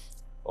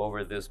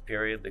 Over this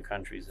period, the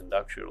country's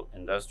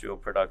industrial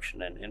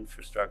production and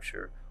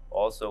infrastructure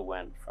also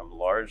went from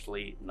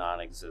largely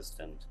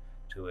non-existent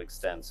to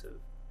extensive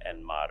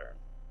and modern.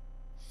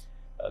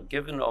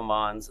 Given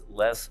Oman's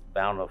less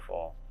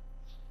bountiful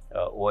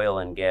oil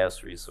and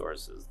gas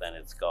resources than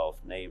its Gulf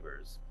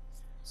neighbors,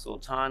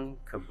 Sultan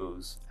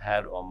Qaboos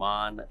had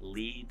Oman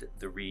lead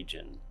the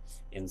region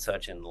in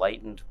such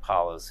enlightened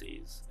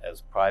policies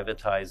as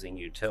privatizing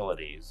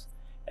utilities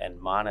and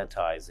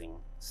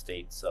monetizing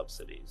state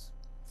subsidies.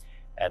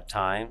 At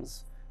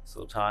times,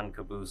 Sultan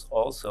Qaboos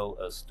also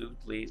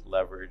astutely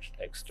leveraged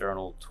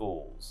external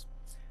tools,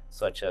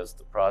 such as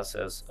the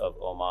process of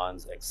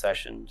Oman's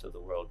accession to the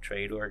World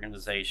Trade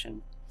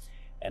Organization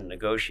and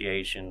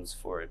negotiations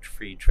for a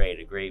free trade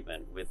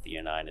agreement with the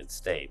United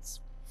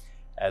States,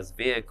 as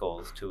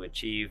vehicles to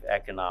achieve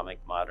economic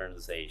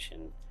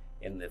modernization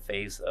in the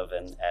face of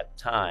an, at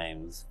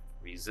times,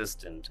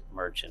 resistant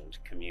merchant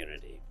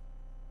community.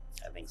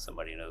 I think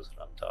somebody knows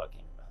what I'm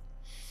talking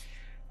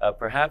about.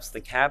 Perhaps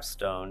the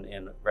capstone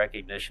in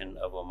recognition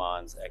of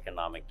Oman's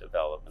economic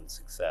development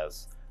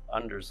success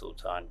under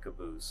Sultan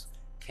Qaboos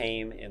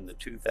came in the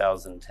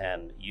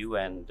 2010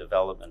 UN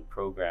Development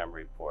Program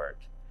report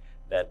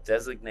that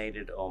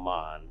designated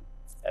Oman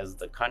as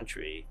the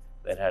country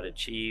that had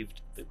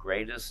achieved the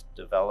greatest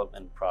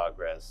development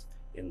progress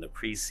in the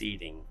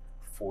preceding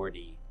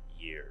 40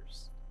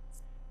 years.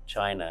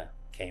 China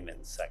came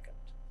in second.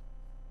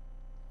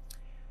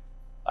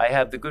 I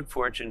had the good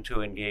fortune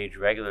to engage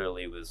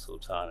regularly with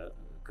Sultan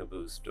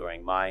Qaboos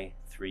during my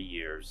 3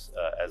 years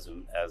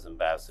as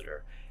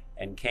ambassador,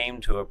 and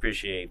came to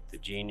appreciate the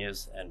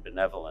genius and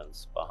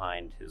benevolence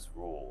behind his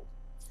rule.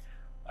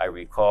 I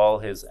recall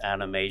his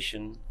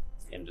animation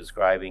in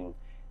describing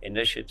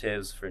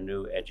initiatives for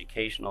new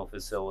educational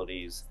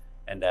facilities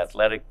and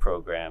athletic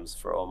programs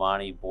for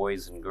Omani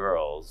boys and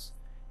girls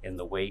in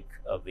the wake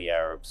of the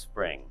Arab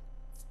Spring,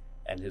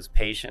 and his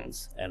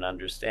patience and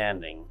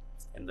understanding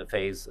in the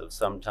face of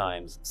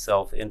sometimes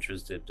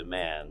self-interested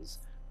demands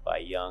by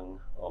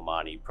young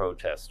Omani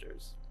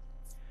protesters.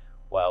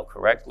 While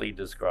correctly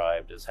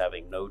described as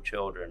having no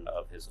children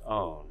of his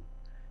own,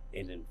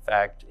 in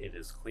fact it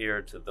is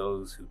clear to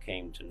those who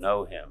came to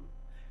know him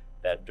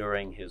that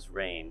during his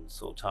reign,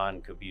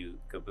 Sultan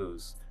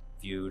Qaboos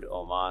viewed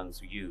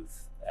Oman's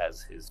youth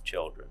as his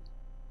children.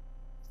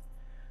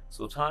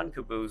 Sultan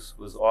Qaboos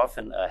was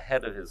often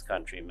ahead of his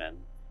countrymen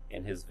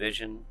in his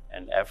vision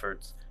and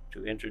efforts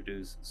to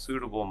introduce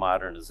suitable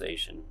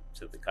modernization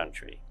to the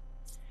country.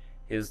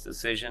 His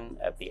decision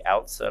at the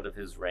outset of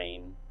his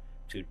reign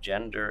to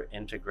gender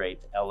integrate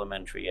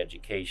elementary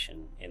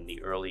education in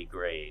the early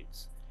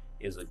grades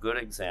is a good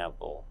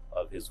example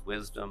of his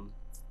wisdom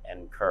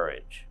and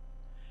courage.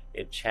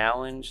 It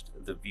challenged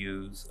the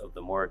views of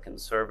the more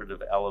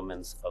conservative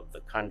elements of the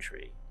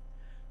country,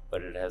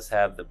 but it has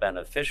had the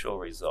beneficial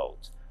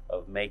result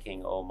of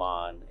making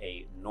Oman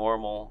a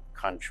normal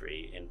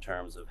country in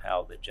terms of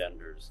how the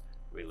genders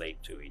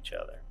relate to each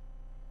other.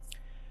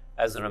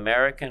 As an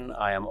American,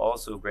 I am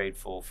also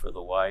grateful for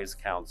the wise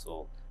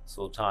counsel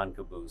Sultan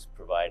Qaboos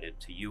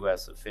provided to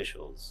U.S.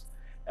 officials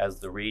as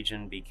the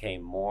region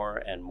became more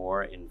and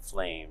more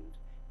inflamed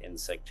in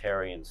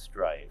sectarian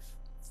strife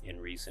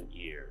in recent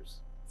years.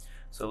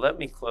 So let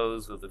me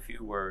close with a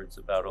few words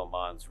about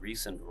Oman's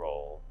recent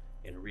role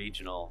in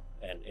regional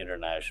and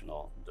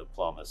international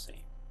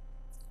diplomacy.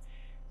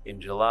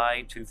 In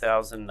July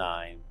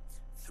 2009,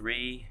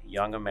 3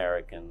 young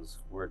Americans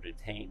were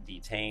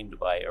detained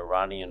by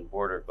Iranian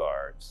border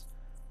guards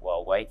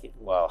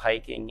while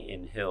hiking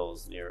in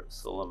hills near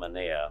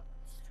Sulaymaniyah,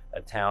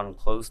 a town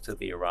close to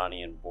the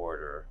Iranian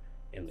border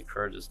in the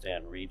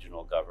Kurdistan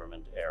regional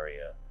government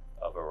area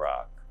of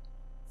Iraq.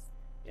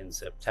 In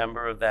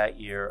September of that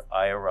year,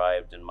 I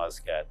arrived in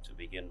Muscat to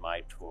begin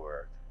my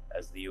tour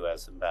as the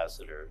U.S.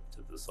 ambassador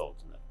to the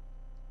Sultanate.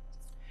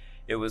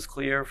 It was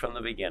clear from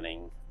the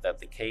beginning that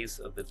the case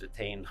of the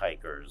detained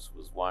hikers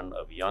was one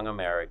of young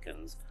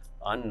Americans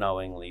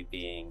unknowingly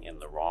being in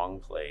the wrong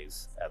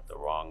place at the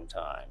wrong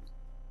time.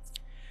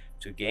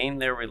 To gain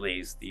their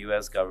release, the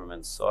U.S.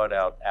 government sought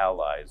out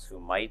allies who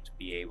might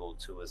be able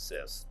to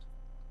assist.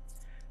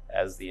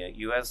 As the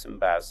U.S.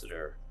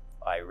 ambassador,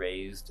 I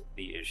raised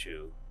the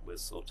issue with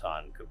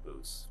Sultan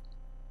Qaboos.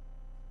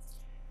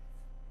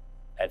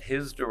 At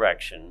his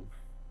direction,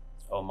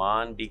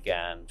 Oman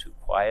began to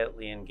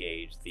quietly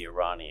engage the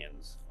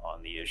Iranians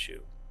on the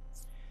issue.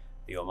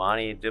 The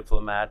Omani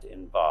diplomat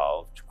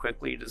involved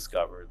quickly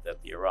discovered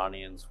that the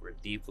Iranians were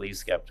deeply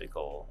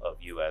skeptical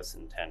of U.S.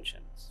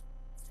 intentions.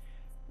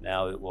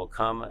 Now, it will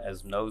come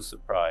as no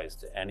surprise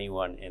to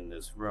anyone in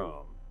this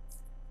room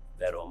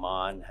that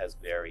Oman has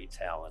very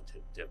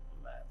talented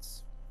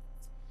diplomats.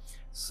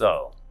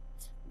 So,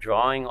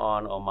 drawing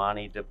on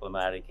Omani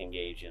diplomatic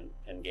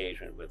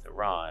engagement with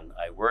Iran,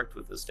 I worked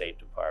with the State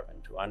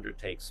Department to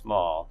undertake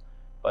small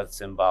but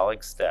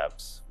symbolic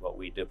steps, what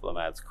we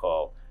diplomats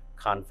call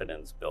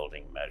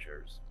confidence-building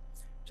measures,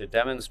 to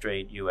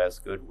demonstrate U.S.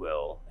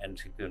 goodwill and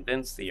to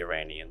convince the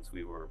Iranians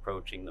we were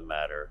approaching the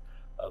matter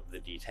of the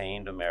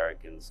detained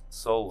Americans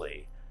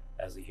solely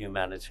as a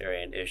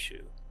humanitarian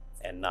issue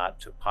and not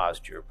to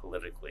posture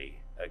politically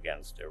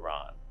against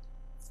Iran.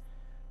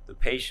 The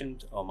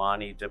patient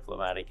Omani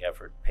diplomatic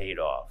effort paid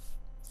off.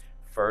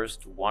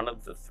 First, one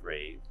of the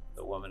 3,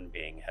 the woman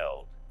being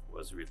held,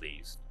 was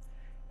released,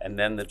 and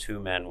then the 2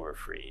 men were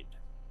freed.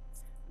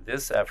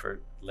 This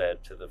effort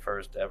led to the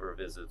first ever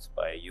visits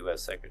by a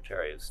U.S.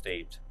 Secretary of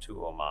State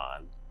to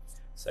Oman.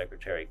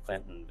 Secretary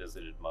Clinton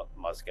visited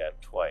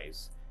Muscat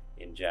twice,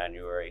 in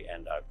January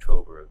and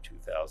October of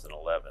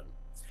 2011,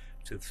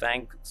 to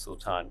thank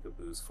Sultan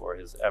Qaboos for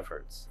his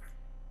efforts,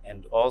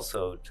 and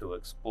also to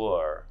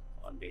explore,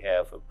 on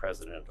behalf of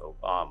President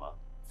Obama,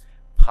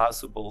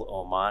 possible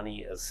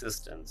Omani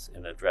assistance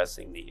in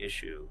addressing the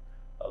issue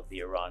of the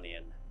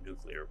Iranian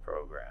nuclear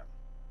program.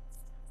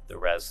 The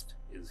rest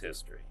is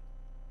history.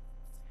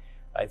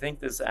 I think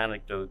this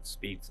anecdote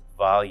speaks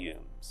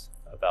volumes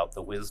about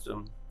the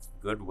wisdom,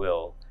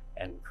 goodwill,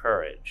 and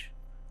courage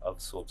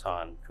of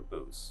Sultan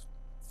Qaboos.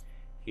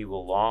 He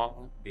will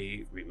long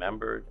be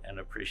remembered and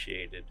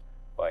appreciated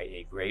by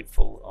a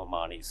grateful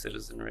Omani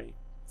citizenry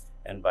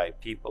and by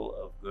people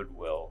of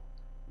goodwill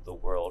the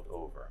world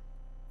over.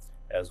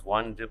 As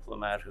one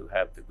diplomat who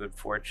had the good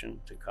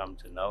fortune to come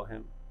to know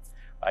him,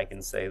 I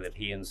can say that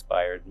he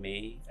inspired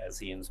me as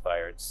he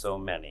inspired so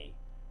many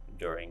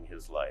during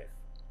his life.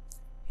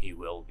 He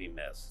will be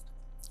missed.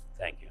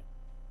 Thank you.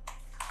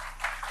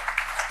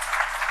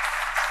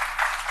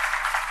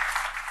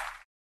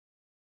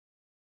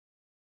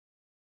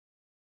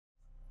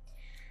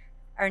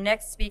 Our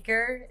next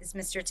speaker is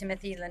Mr.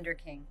 Timothy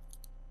Lenderking.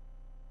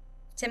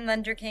 Tim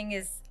Lenderking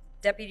is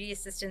Deputy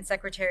Assistant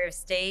Secretary of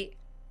State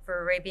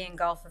for Arabian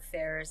Gulf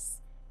Affairs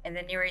in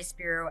the Near East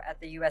Bureau at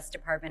the U.S.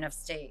 Department of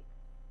State.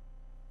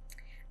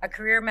 A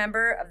career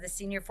member of the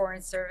Senior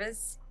Foreign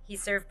Service, he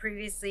served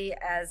previously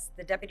as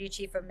the Deputy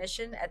Chief of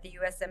Mission at the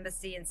U.S.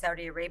 Embassy in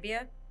Saudi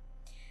Arabia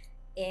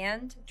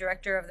and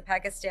Director of the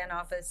Pakistan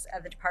Office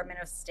at the Department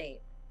of State.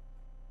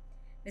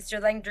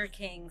 Mr.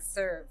 Lenderking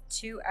served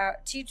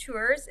two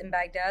tours in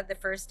Baghdad, the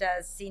first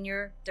as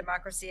Senior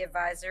Democracy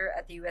Advisor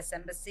at the U.S.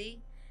 Embassy,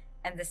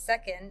 and the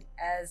second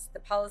as the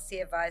Policy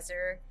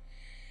Advisor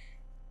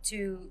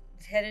to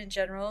Lieutenant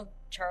General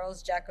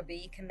Charles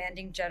Jacoby,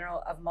 Commanding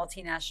General of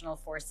Multinational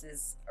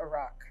Forces,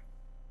 Iraq.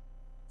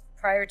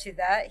 Prior to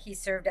that, he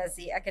served as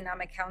the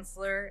Economic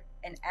Counselor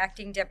and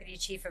Acting Deputy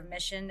Chief of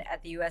Mission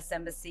at the U.S.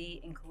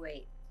 Embassy in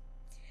Kuwait,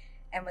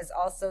 and was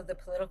also the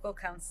Political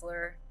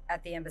Counselor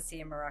at the Embassy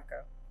in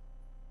Morocco.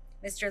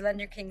 Mr.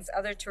 Lenderking's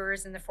other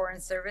tours in the Foreign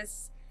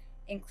Service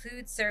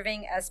include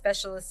serving as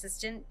Special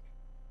Assistant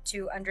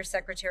to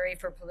Undersecretary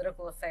for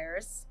Political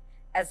Affairs,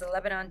 as a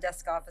Lebanon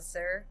Desk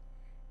Officer,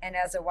 and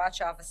as a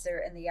Watch Officer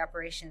in the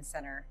Operations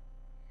Center.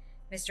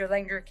 Mr.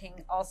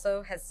 Lenderking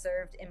also has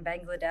served in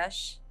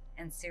Bangladesh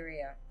and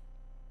Syria.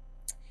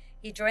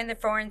 He joined the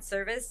Foreign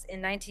Service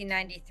in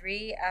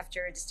 1993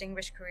 after a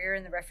distinguished career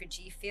in the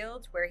refugee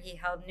field, where he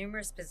held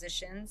numerous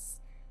positions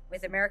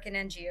with American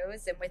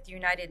NGOs and with the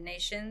United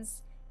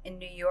Nations in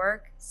New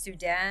York,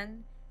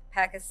 Sudan,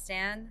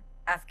 Pakistan,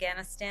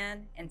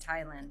 Afghanistan, and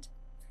Thailand.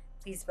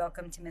 Please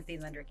welcome Timothy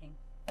Lenderking.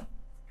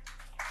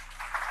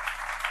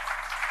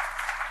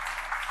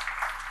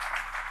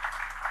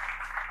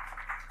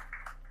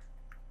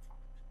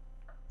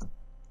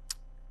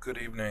 Good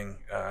evening,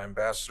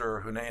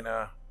 Ambassador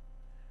Hunaina,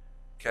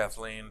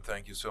 Kathleen,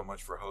 thank you so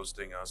much for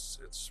hosting us.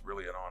 It's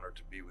really an honor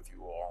to be with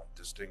you all,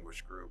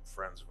 distinguished group,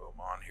 friends of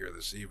Oman here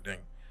this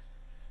evening.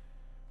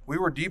 We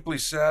were deeply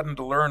saddened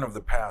to learn of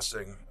the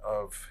passing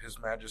of His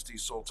Majesty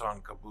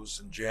Sultan Qaboos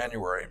in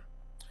January.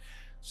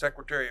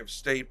 Secretary of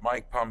State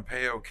Mike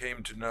Pompeo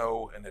came to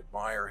know and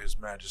admire His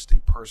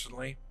Majesty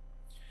personally,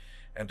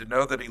 and to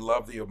know that he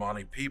loved the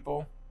Omani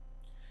people,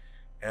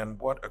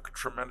 and what a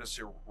tremendous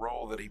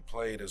role that he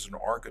played as an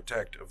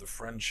architect of the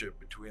friendship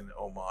between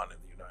Oman and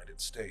the United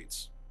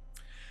States.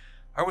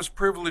 I was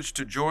privileged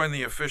to join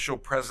the official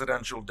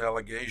presidential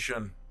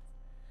delegation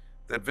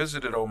that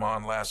visited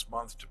Oman last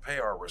month to pay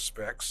our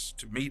respects,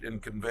 to meet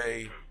and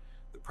convey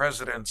the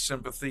President's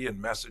sympathy and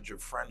message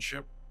of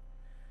friendship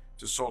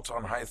to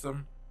Sultan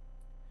Haitham.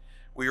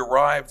 We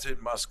arrived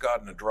in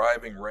Muscat in a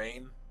driving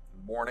rain,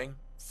 morning,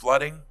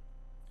 flooding,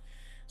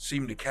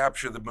 seemed to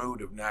capture the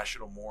mood of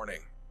national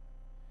mourning.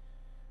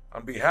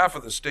 On behalf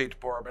of the State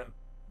Department,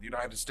 the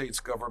United States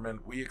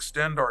government, we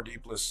extend our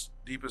deepest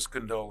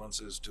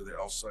condolences to the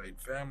Al Said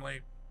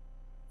family,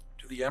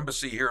 to the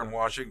embassy here in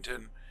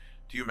Washington,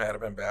 to you,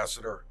 Madam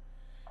Ambassador,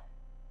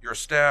 your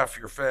staff,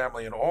 your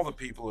family, and all the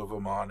people of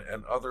Oman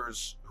and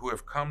others who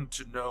have come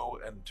to know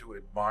and to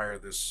admire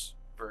this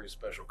very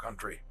special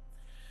country.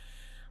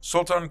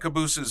 Sultan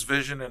Qaboos's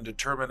vision and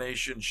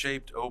determination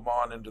shaped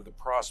Oman into the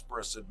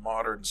prosperous and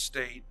modern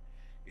state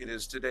it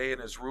is today,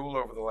 and his rule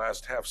over the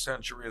last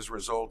half-century has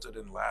resulted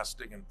in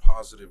lasting and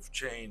positive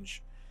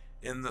change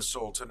in the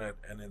Sultanate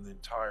and in the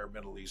entire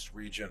Middle East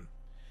region.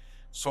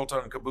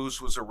 Sultan Qaboos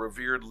was a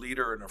revered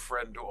leader and a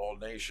friend to all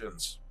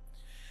nations.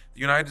 The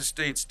United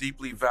States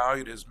deeply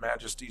valued His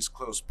Majesty's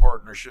close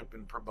partnership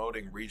in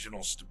promoting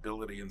regional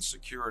stability and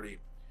security.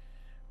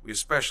 We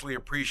especially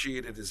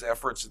appreciated his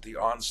efforts at the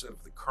onset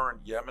of the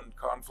current Yemen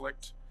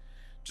conflict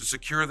to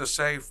secure the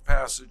safe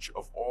passage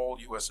of all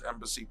U.S.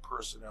 Embassy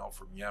personnel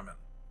from Yemen.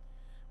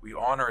 We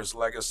honor his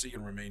legacy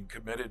and remain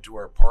committed to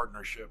our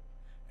partnership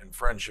and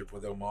friendship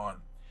with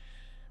Oman.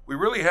 We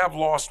really have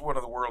lost one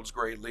of the world's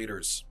great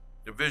leaders,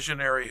 a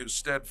visionary whose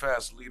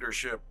steadfast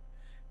leadership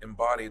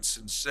embodied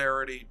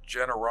sincerity,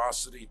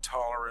 generosity,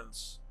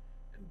 tolerance,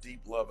 and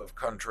deep love of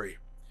country.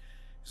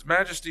 His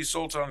Majesty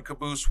Sultan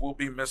Qaboos will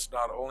be missed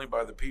not only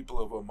by the people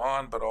of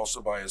Oman, but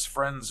also by his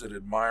friends and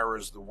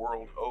admirers the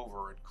world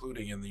over,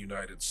 including in the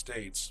United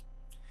States.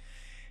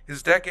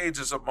 His decades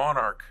as a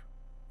monarch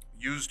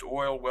used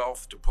oil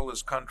wealth to pull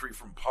his country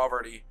from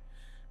poverty,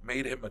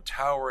 made him a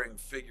towering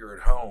figure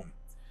at home,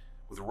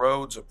 with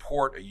roads, a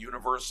port, a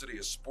university,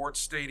 a sports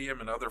stadium,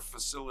 and other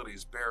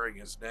facilities bearing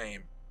his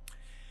name.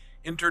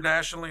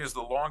 Internationally, as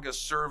the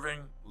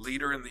longest-serving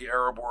leader in the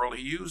Arab world,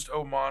 he used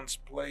Oman's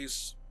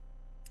place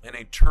in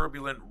a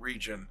turbulent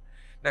region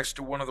next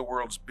to one of the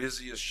world's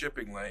busiest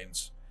shipping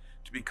lanes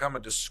to become a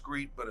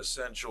discreet but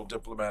essential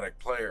diplomatic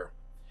player.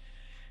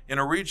 In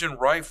a region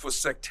rife with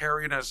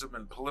sectarianism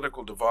and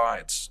political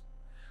divides,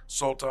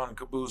 Sultan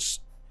Qaboos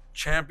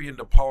championed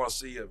a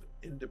policy of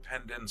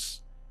independence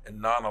and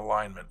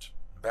non-alignment.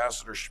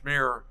 Ambassador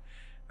Schmierer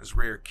has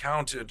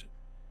recounted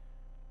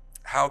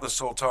how the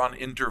Sultan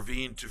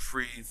intervened to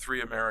free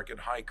 3 American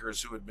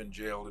hikers who had been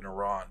jailed in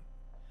Iran.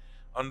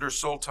 Under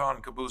Sultan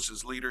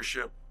Qaboos's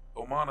leadership,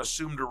 Oman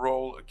assumed a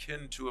role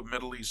akin to a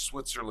Middle East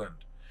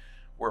Switzerland,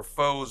 where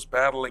foes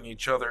battling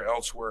each other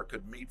elsewhere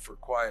could meet for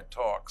quiet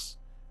talks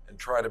and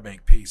try to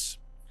make peace.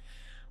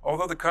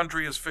 Although the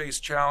country has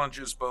faced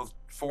challenges, both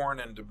foreign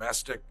and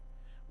domestic,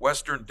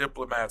 Western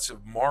diplomats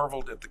have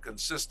marveled at the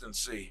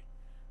consistency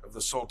of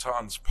the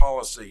Sultan's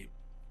policy.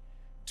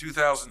 In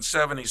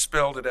 2007, he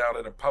spelled it out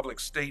in a public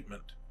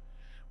statement.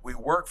 We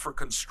work for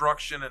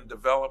construction and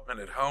development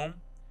at home,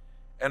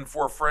 and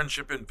for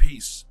friendship and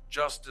peace,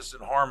 justice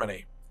and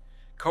harmony,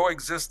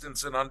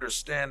 coexistence and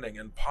understanding,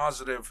 and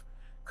positive,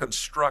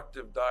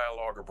 constructive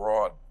dialogue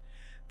abroad.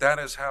 That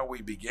is how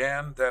we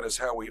began, that is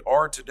how we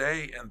are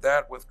today, and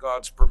that, with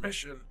God's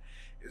permission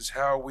is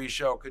how we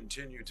shall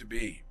continue to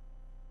be.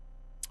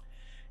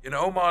 In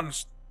Oman,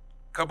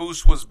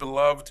 Qaboos was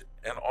beloved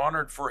and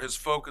honored for his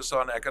focus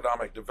on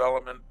economic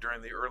development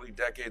during the early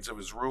decades of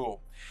his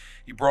rule.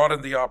 He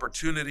broadened the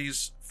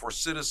opportunities for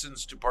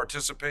citizens to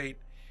participate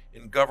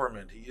in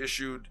government. He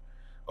issued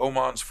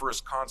Oman's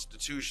first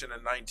constitution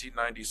in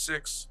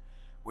 1996,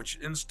 which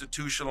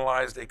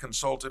institutionalized a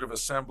consultative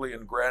assembly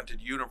and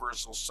granted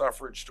universal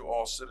suffrage to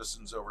all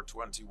citizens over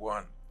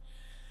 21.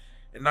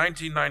 In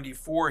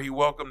 1994, he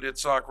welcomed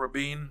Yitzhak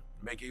Rabin,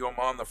 making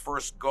Oman the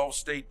first Gulf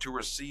state to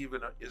receive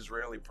an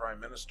Israeli prime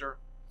minister.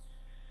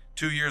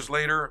 2 years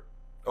later,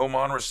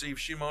 Oman received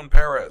Shimon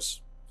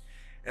Peres.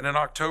 And in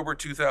October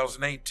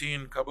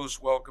 2018,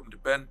 Qaboos welcomed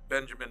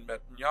Benjamin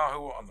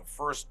Netanyahu on the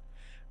first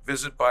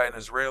visit by an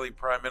Israeli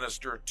prime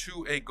minister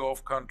to a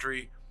Gulf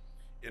country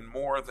in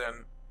more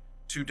than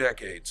 2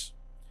 decades.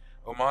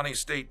 Omani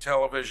state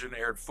television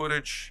aired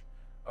footage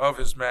of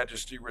His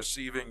Majesty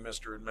receiving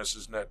Mr. and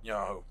Mrs.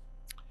 Netanyahu.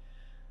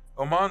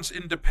 Oman's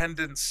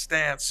independent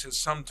stance has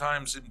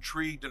sometimes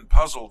intrigued and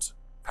puzzled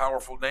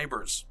powerful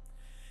neighbors.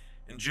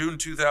 In June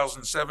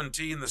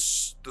 2017, the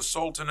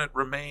Sultanate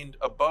remained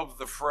above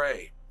the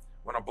fray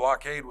when a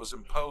blockade was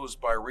imposed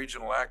by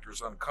regional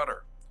actors on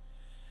Qatar.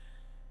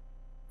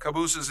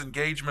 Qaboos's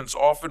engagements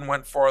often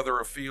went farther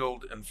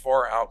afield and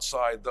far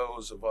outside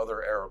those of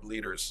other Arab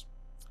leaders.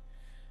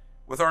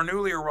 With our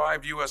newly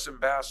arrived U.S.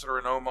 ambassador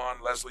in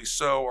Oman, Leslie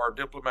So, our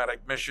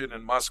diplomatic mission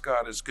in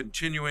Muscat is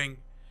continuing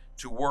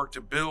to work to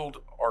build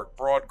our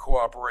broad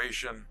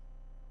cooperation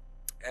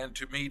and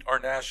to meet our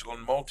national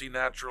and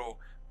multinational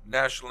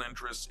national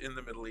interests in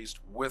the Middle East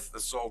with the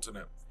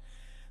Sultanate.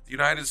 The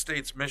United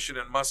States mission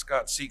in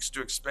Muscat seeks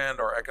to expand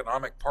our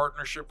economic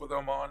partnership with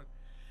Oman.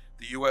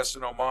 The U.S.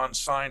 and Oman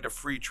signed a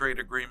free trade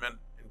agreement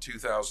in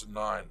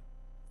 2009.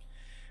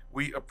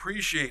 We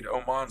appreciate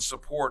Oman's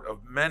support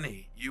of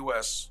many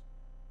U.S.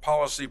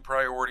 policy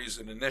priorities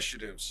and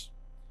initiatives,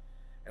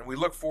 and we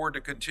look forward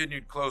to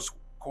continued close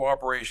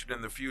cooperation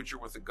in the future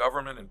with the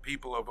government and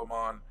people of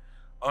Oman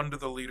under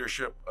the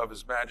leadership of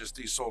His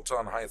Majesty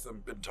Sultan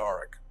Haitham bin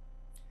Tariq.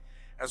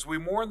 As we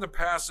mourn the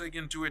passing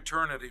into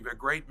eternity of a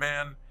great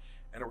man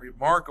and a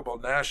remarkable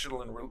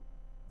national and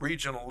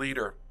regional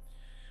leader,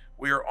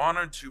 we are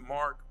honored to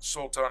mark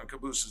Sultan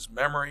Qaboos's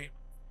memory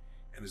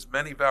and his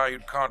many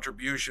valued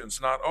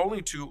contributions not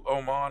only to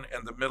Oman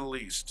and the Middle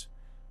East,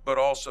 but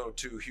also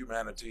to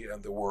humanity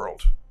and the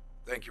world.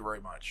 Thank you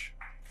very much.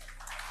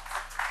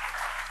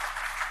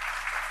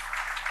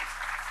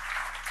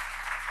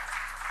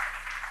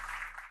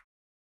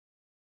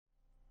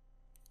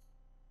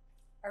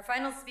 Our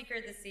final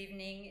speaker this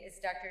evening is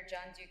Dr.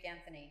 John Duke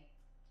Anthony.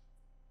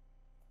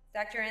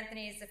 Dr.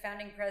 Anthony is the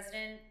founding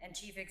president and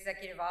chief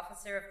executive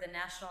officer of the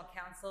National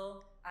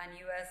Council on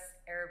U.S.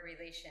 Arab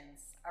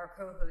Relations, our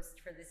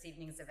co-host for this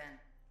evening's event.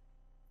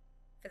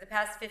 For the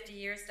past 50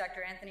 years,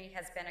 Dr. Anthony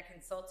has been a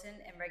consultant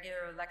and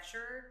regular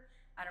lecturer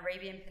on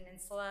Arabian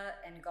Peninsula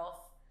and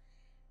Gulf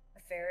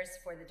affairs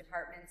for the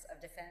Departments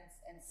of Defense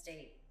and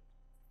State.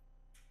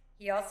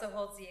 He also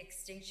holds the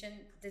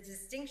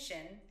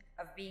distinction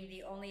of being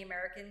the only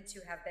American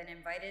to have been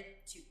invited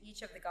to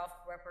each of the Gulf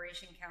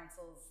Cooperation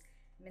Council's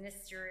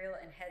ministerial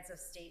and heads of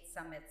state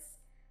summits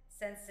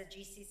since the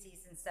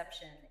GCC's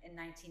inception in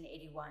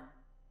 1981.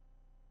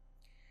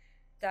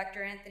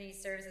 Dr. Anthony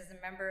serves as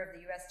a member of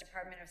the U.S.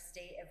 Department of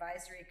State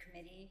Advisory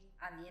Committee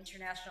on the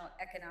International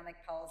Economic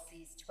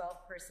Policy's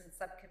 12-person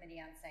subcommittee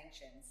on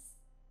sanctions.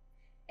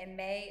 In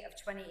May of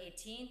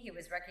 2018, he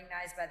was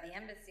recognized by the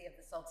Embassy of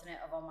the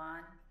Sultanate of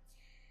Oman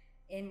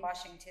in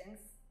Washington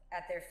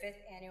at their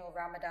 5th annual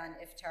Ramadan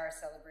Iftar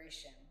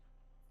celebration.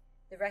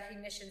 The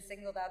recognition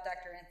singled out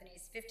Dr.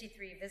 Anthony's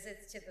 53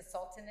 visits to the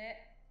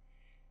Sultanate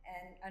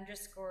and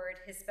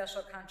underscored his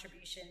special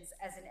contributions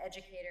as an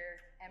educator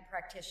and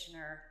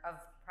practitioner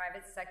of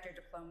private sector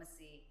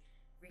diplomacy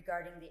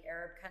regarding the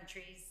Arab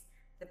countries,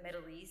 the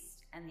Middle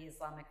East, and the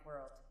Islamic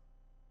world.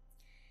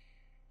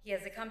 He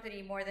has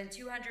accompanied more than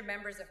 200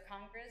 members of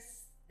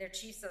Congress, their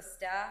chiefs of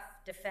staff,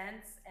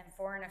 defense, and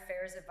foreign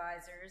affairs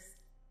advisors,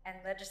 and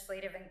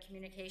legislative and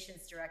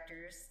communications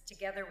directors,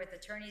 together with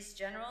attorneys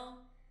general,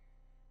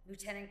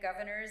 lieutenant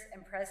governors,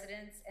 and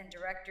presidents and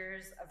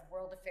directors of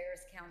world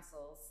affairs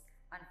councils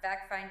on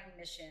fact-finding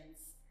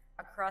missions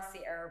across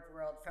the Arab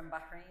world from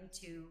Bahrain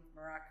to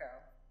Morocco.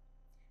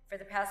 For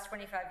the past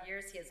 25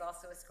 years, he has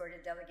also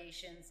escorted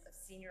delegations of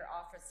senior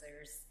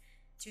officers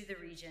to the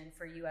region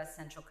for U.S.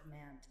 Central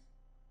Command.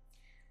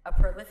 A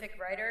prolific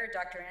writer,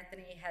 Dr.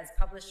 Anthony has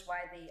published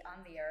widely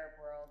on the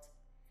Arab world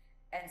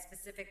and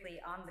specifically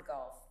on the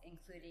Gulf,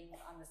 including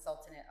on the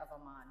Sultanate of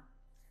Oman.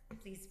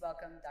 Please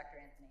welcome Dr.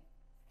 Anthony.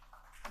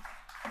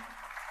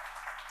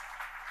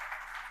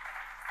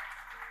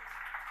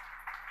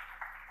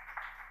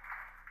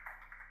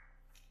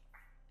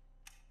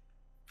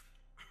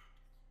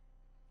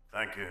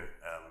 Thank you,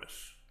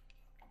 Ms.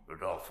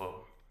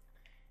 Ridolfo,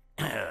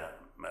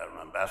 Madam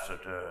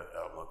Ambassador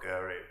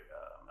Mughairy,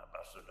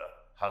 Ambassador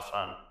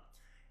Hassan,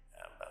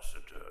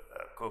 Ambassador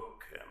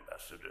Cook,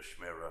 Ambassador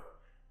Schmierer,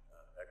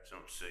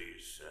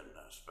 Excellencies and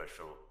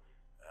special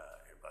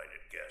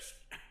invited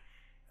guest.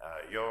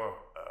 Your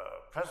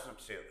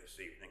presence here this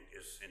evening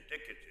is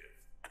indicative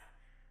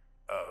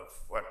of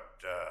what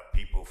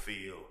people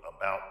feel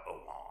about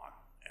Oman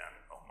and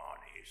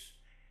Omanis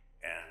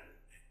and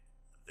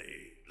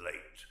the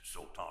late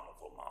Sultan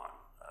of Oman,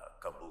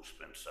 Qaboos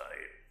bin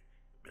Said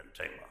bin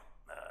Taimur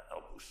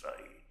Al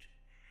Busaid.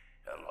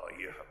 Allah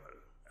Yahweh,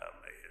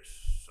 may his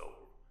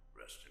soul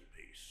rest in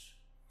peace.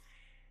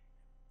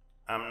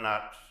 I'm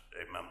not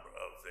a member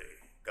of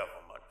the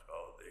government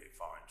or the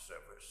Foreign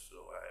Service,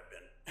 so I have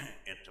been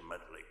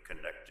intimately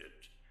connected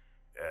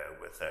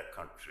with that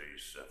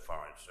country's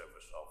Foreign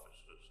Service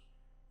officers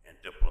and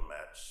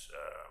diplomats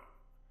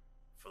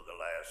for the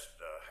last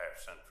half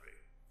century,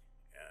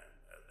 and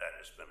that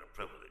has been a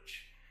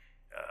privilege.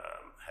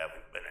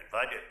 Having been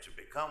invited to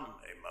become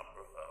a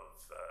member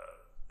of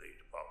the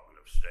Department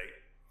of State,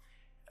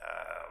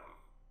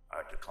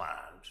 I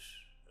declined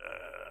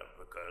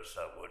because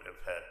I would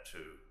have had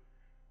to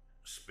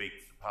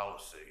speak the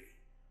policy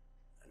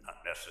and not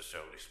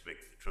necessarily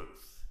speak the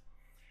truth.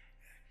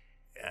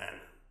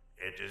 And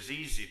it is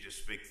easy to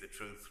speak the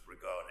truth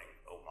regarding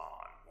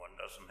Oman. One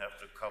doesn't have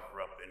to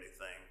cover up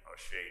anything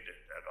or shade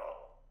it at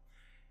all.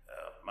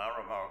 My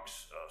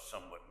remarks are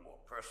somewhat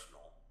more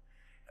personal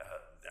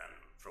than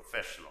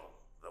professional,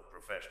 though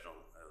professional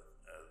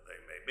they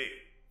may be.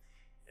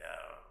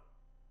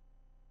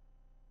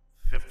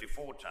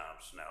 54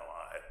 times now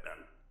I have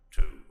been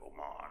to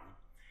Oman,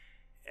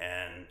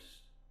 and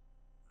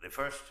the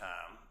first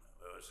time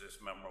was as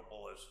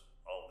memorable as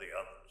all the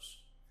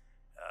others.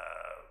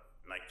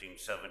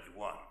 1971,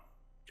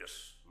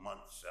 just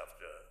months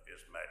after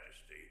His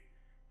Majesty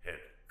had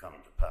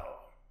come to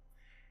power.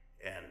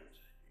 And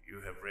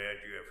you have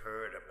read, you have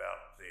heard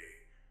about the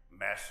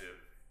massive,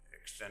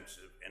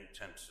 extensive,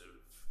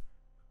 intensive,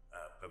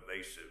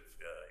 pervasive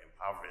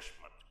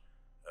impoverishment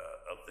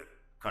of the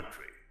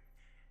country.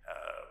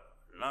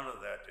 None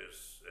of that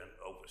is an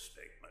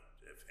overstatement.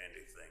 If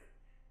anything,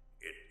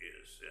 it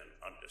is an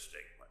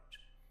understatement.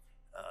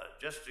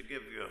 Just to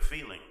give you a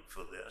feeling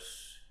for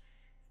this,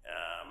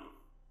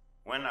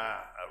 when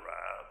I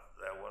arrived,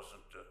 there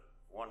wasn't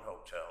one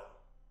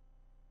hotel,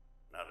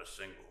 not a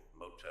single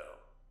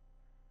motel,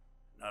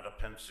 not a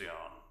pension,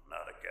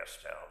 not a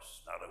guest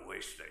house, not a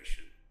way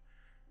station,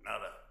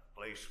 not a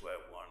place where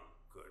one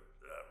could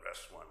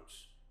rest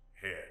one's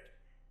head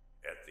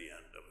at the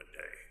end of a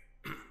day.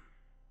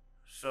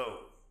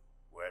 So,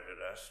 where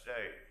did I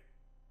stay?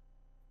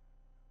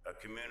 A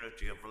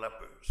community of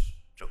lepers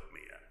took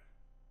me in.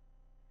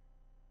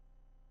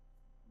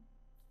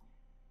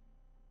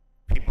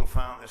 People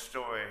found this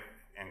story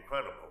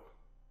incredible,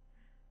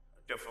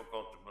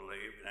 difficult to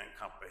believe, and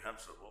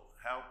incomprehensible.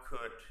 How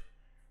could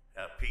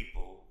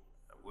people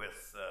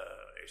with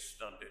a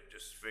stunted,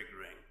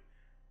 disfiguring,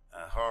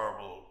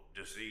 horrible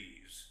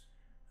disease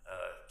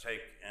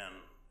take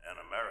in an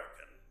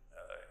American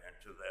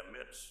into their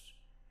midst,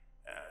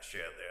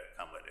 share their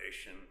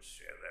accommodations,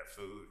 share their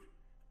food,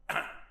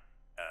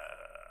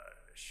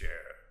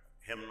 share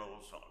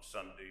hymnals on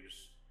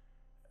Sundays?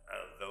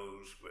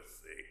 Those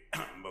with the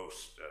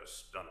most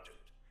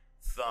stunted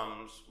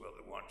thumbs were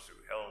the ones who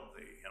held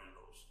the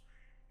hymnals,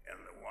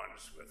 and the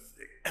ones with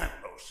the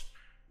most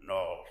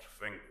gnarled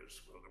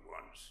fingers were the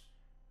ones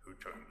who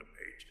turned the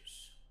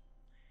pages.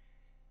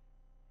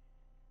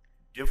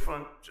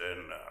 Different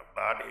in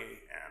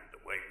body and the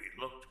way we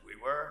looked, we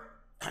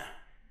were,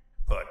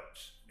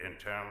 but in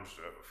terms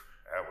of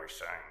how we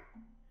sang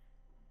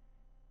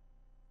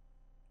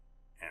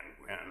and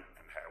when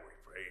and how we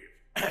prayed,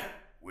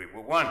 we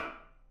were one.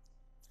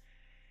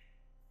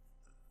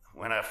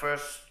 When I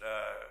first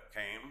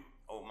came,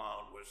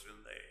 Oman was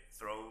in the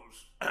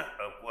throes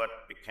of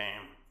what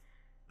became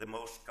the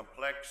most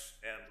complex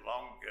and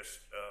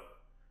longest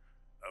of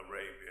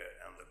Arabia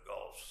and the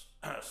Gulf's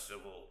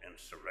civil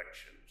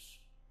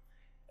insurrections.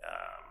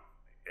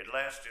 It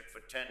lasted for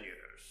 10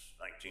 years,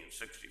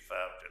 1965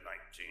 to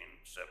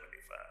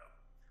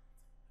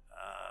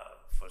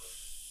 1975. For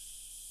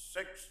 6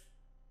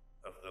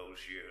 of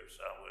those years,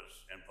 I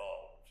was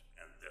involved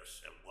in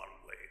this in one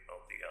way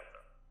or the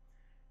other.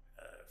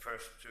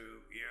 First 2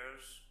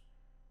 years,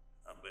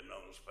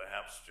 unbeknownst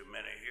perhaps to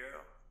many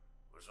here,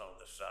 was on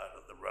the side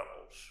of the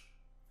rebels.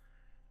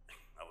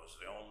 I was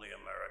the only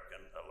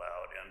American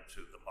allowed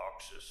into the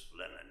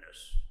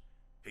Marxist-Leninist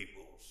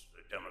People's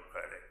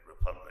Democratic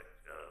Republic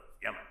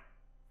of Yemen,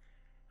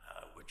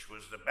 which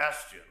was the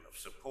bastion of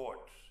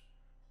support,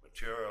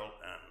 material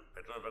and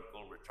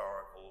political,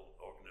 rhetorical,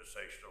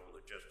 organizational,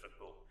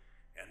 logistical,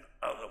 and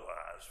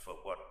otherwise for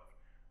what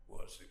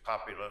was the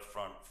Popular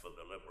Front for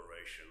the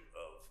Liberation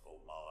of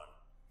Oman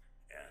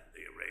and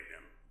the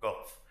Arabian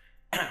Gulf.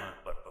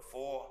 But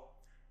before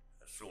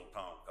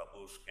Sultan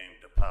Qaboos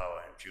came to power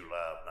in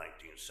July of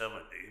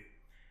 1970,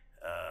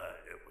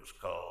 it was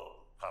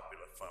called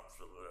Popular Front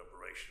for the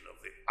Liberation of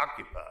the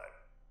Occupied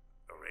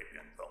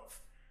Arabian Gulf.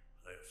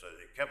 So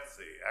they kept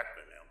the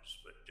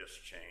acronyms, but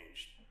just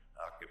changed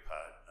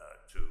occupied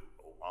to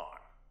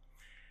Oman.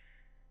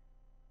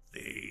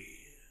 The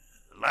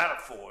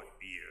latter 4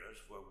 years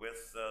were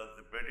with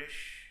the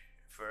British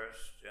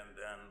first, and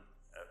then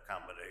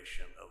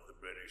combination of the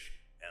British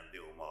and the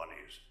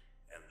Omanis,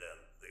 and then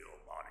the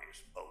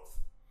Omanis both.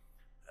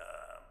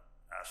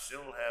 I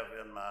still have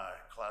in my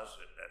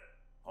closet at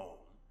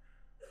home,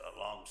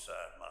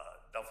 alongside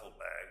my duffel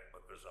bag,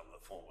 because I'm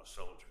a former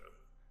soldier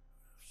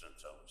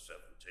since I was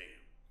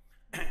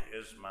 17,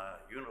 is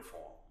my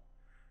uniform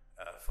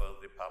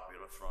for the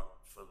Popular Front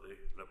for the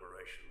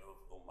Liberation of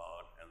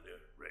Oman and the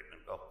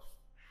Arabian Gulf.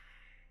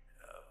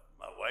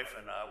 My wife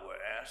and I were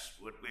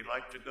asked, would we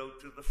like to go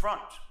to the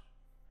front?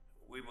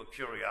 We were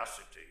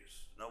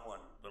curiosities. No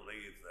one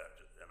believed that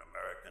an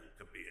American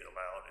could be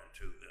allowed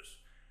into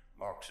this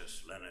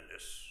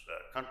Marxist-Leninist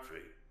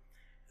country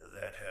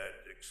that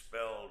had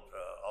expelled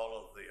all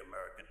of the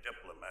American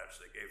diplomats.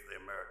 They gave the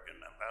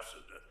American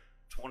ambassador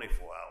 24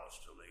 hours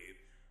to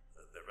leave,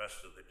 the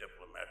rest of the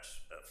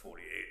diplomats 48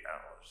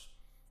 hours,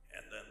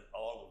 and then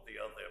all of the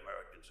other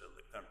Americans in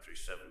the country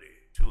 72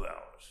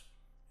 hours.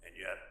 And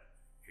yet,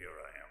 here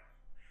I am.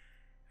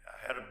 I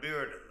had a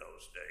beard in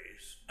those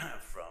days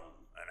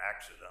from an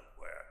accident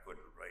where I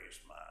couldn't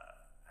raise my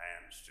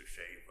hands to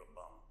shave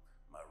above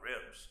my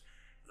ribs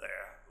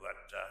there,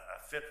 but I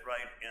fit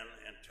right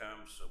in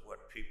terms of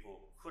what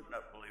people could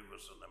not believe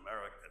was an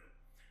American,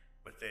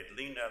 but they'd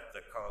lean out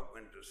their car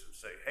windows and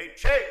say, hey,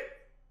 Che,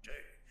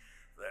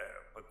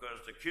 there,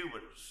 because the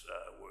Cubans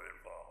were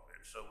involved,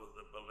 and so were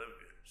the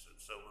Bolivians, and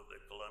so were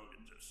the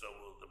Colombians, and so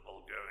were the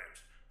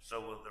Bulgarians, so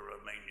were the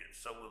Romanians,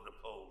 so were the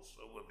Poles,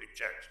 so were the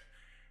Czechs,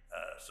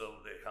 so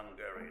the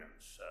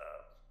Hungarians,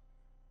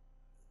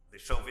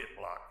 the Soviet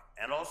bloc,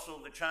 and also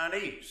the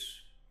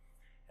Chinese.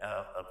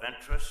 Of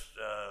interest,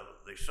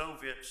 the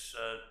Soviets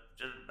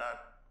did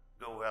not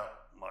go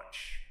out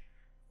much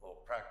or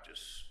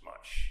practice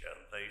much.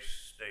 They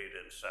stayed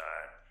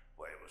inside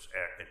where it was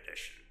air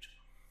conditioned.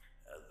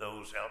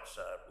 Those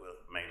outside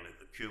were mainly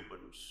the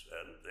Cubans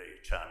and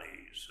the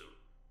Chinese and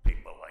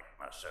people like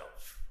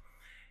myself.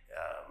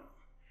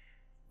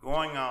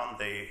 Going on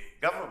the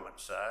government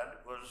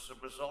side was a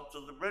result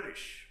of the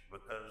British,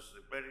 because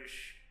the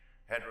British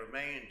had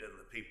remained in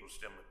the People's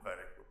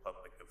Democratic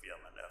Republic of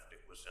Yemen after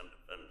it was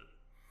independent.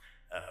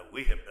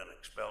 We had been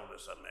expelled,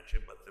 as I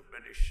mentioned, but the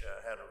British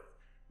had a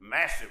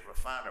massive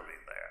refinery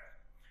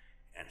there.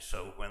 And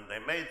so when they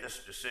made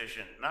this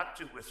decision not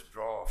to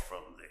withdraw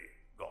from the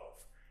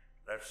Gulf,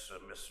 that's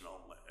a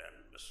misnomer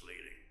and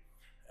misleading.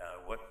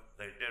 What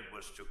they did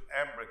was to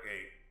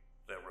abrogate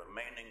the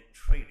remaining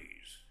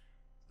treaties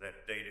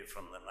that dated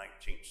from the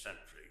 19th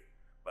century,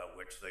 by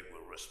which they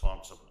were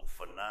responsible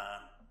for 9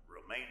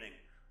 remaining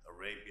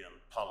Arabian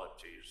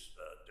polities,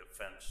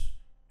 defense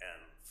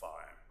and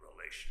foreign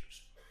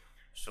relations.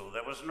 So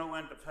there was no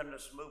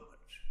independence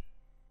movement.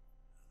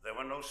 There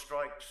were no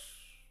strikes.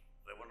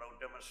 There were no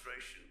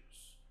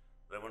demonstrations.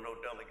 There were no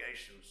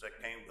delegations that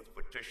came with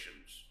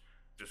petitions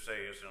to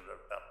say, isn't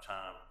it about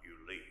time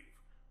you leave?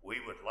 We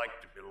would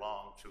like to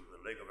belong to the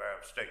League of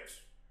Arab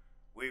States.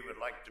 We would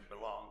like to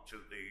belong to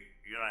the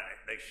United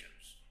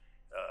Nations.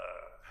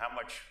 How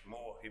much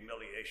more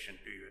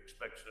humiliation do you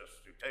expect us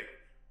to take?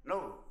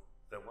 No,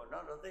 there were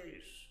none of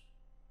these.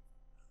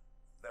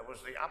 There was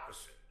the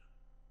opposite.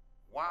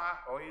 Why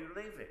are you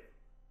leaving?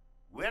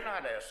 We're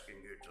not asking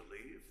you to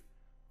leave.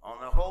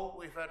 On the whole,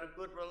 we've had a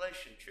good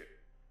relationship.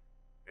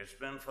 It's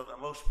been, for the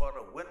most part,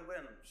 a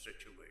win-win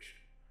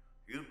situation.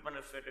 You've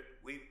benefited,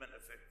 we've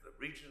benefited, the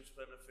region's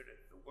benefited,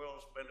 the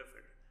world's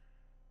benefited.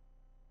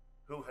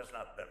 Who has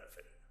not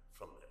benefited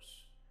from this?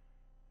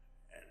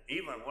 And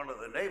even one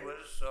of the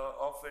neighbors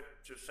offered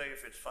to say,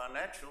 if it's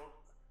financial,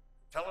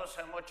 tell us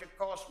how much it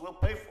costs, we'll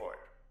pay for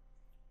it.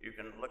 You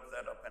can look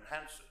that up in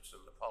Hansard's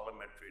in the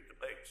parliamentary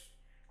debates.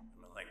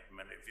 And I think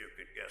many of you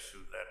could guess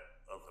who that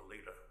other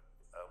leader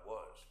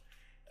was.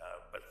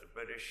 But the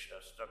British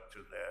stuck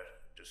to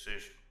their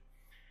decision.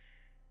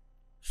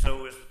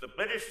 So it was the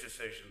British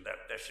decision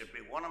that there should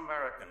be one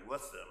American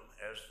with them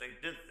as they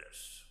did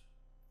this.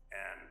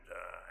 And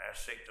our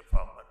State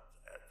Department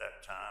at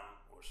that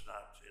time was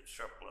not in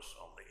surplus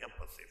on the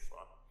empathy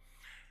front,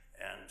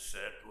 and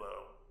said,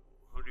 well,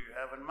 who do you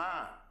have in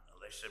mind? And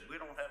they said, we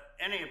don't have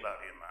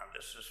anybody in mind.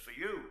 This is for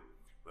you.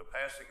 We're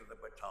passing the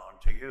baton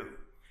to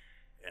you.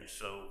 And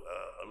so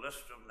a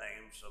list of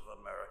names of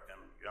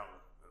American young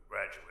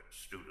graduate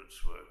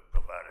students were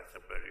provided to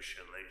the British,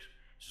 and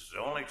this is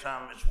the only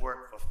time it's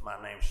worked with my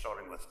name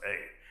starting with A.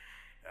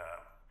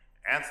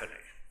 Anthony,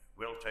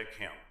 we'll take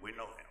him. We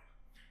know him.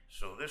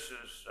 So this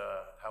is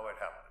how it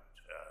happened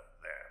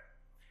there.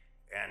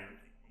 And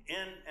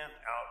in and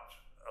out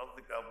of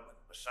the government,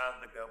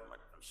 beside the government,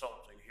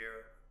 consulting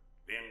here,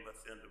 being with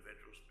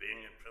individuals,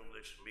 being in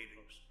privileged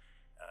meetings,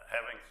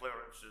 having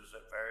clearances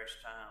at various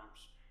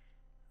times,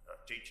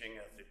 teaching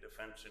at the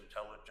Defense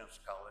Intelligence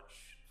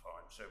College,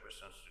 Foreign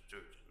Service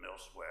Institute, and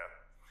elsewhere.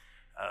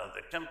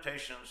 The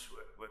temptations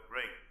were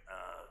great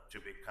to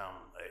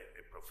become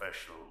a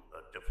professional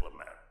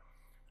diplomat.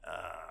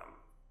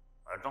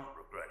 I don't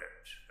regret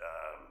it.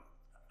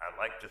 I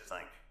like to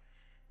think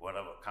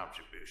whatever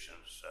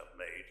contributions I've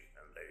made,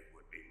 and they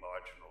would be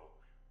marginal,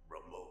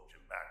 remote,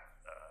 and back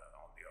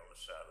on the other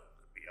side of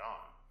the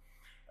beyond,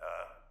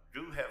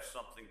 do have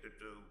something to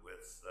do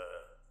with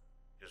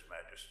His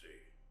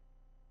Majesty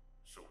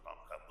Sultan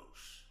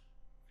Qaboos.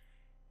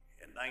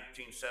 In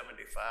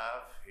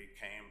 1975, he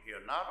came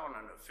here not on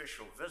an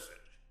official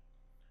visit,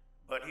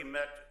 but he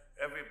met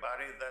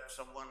everybody that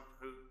someone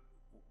who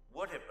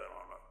would have been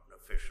on an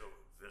official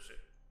visit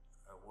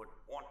would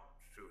want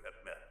to have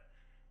met,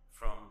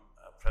 from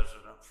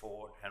President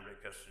Ford, Henry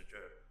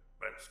Kissinger,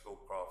 Brent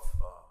Scowcroft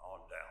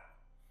on down.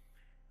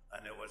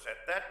 And it was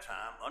at that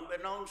time,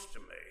 unbeknownst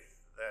to me,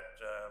 that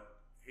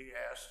he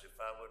asked if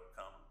I would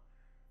come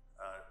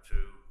to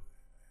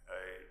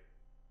a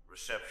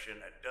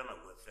reception at dinner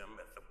with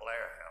him at the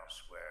Blair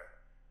House,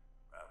 where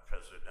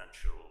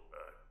presidential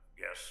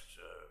guests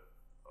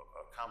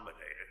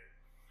accommodated,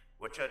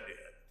 which I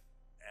did,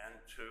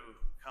 and to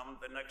come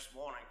the next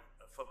morning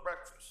for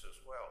breakfast as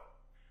well,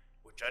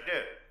 which I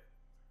did,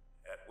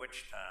 at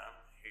which time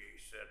he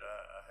said,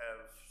 I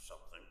have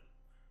something,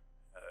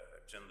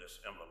 it's in this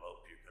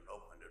envelope, you can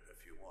open it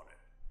if you want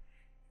it.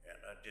 And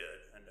I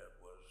did, and it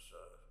was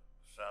a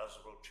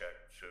sizable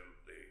check to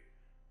the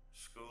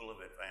School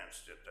of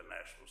Advanced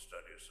International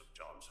Studies of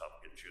Johns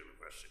Hopkins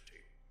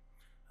University,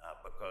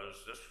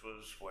 because this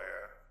was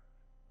where,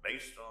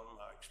 based on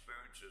my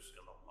experiences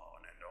in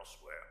Oman and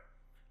elsewhere,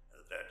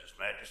 that His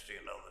Majesty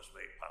and others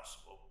made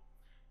possible,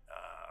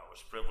 I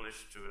was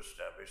privileged to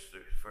establish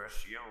the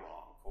first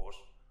year-long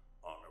course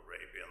on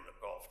Arabia and the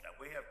Gulf. Now,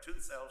 we have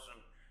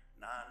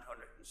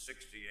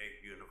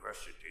 2,968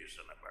 universities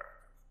in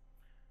America.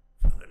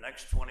 For the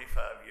next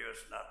 25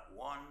 years, not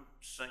one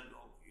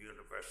single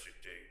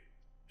university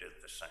did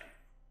the same.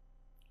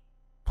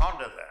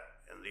 Ponder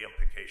that and the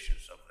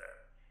implications of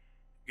that,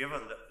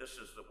 given that this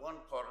is the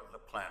one part of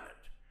the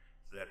planet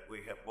that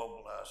we have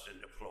mobilized and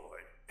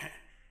deployed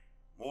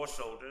more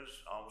soldiers,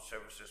 armed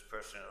services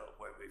personnel,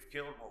 where we've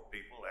killed more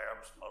people,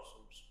 Arabs,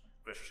 Muslims,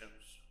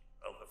 Christians,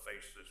 of the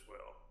faith as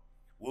well,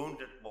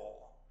 wounded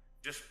more,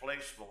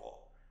 displaced more,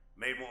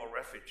 made more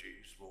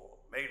refugees more,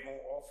 made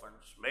more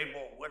orphans, made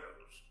more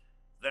widows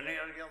than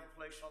any other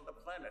place on the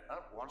planet,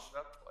 not once,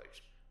 not twice,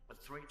 but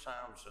 3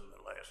 times in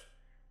the last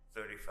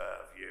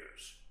 35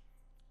 years.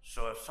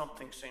 So if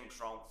something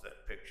seems wrong with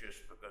that picture,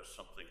 it's because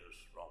something is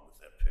wrong with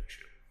that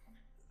picture.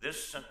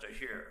 This center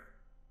here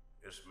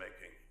is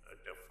making a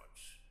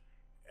difference.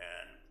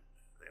 And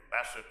the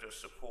ambassador's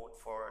support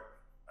for it,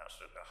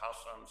 Ambassador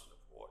Hassan's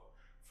support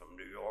from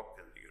New York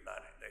and the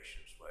United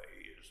Nations, where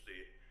he is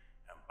the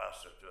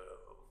ambassador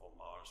of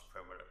Oman's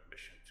permanent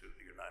mission to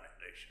the United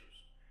Nations.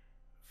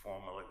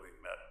 Formerly, we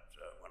met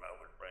when I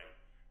would bring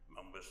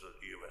members of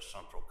the U.S.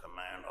 Central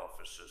Command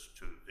offices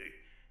to the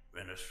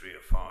Ministry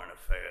of Foreign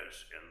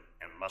Affairs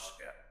in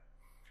Muscat.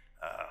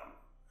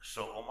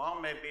 So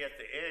Oman may be at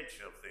the edge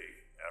of the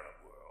Arab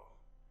world,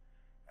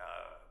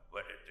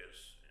 but it is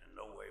in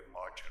no way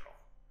marginal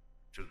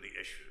to the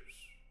issues,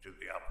 to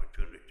the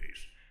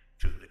opportunities,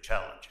 to the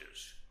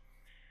challenges.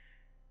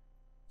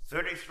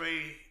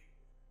 33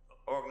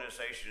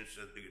 organizations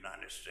in the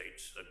United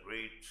States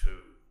agreed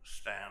to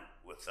stand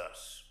with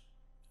us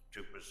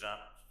to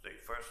present the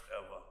first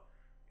ever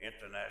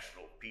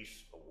International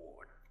Peace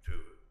Award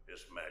to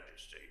His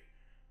Majesty,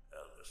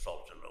 the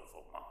Sultan of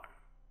Oman.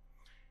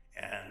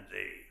 And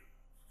the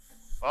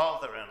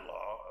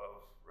father-in-law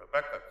of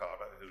Rebecca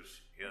Carter,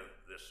 who's here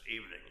this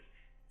evening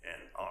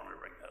and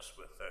honoring us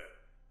with her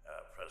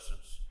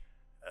presence,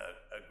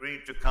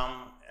 agreed to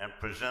come and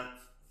present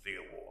the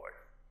award.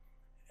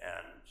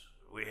 And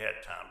we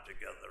had time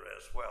together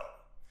as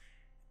well.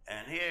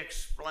 And he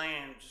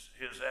explained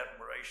his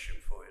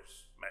admiration for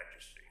His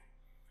Majesty.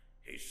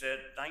 He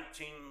said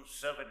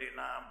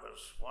 1979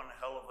 was one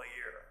hell of a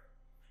year.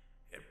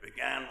 It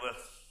began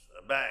with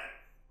a bang,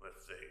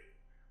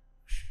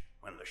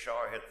 when the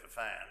Shah hit the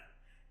fan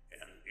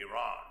in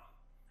Iran,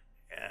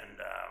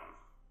 and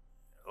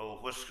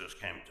old Whiskers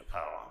came to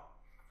power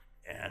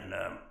and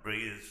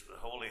breathed the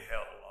holy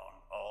hell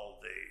on all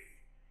the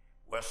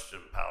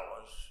Western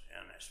powers,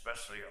 and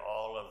especially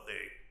all of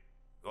the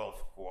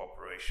Gulf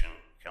Cooperation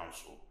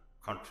Council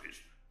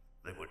countries.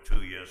 They were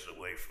 2 years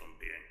away from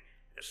being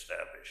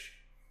established.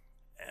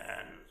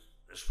 And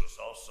this was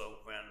also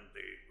when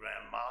the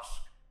Grand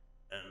Mosque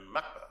in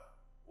Mecca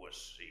was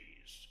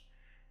seized.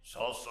 It's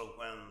also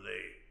when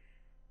the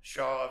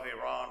Shah of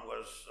Iran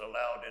was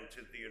allowed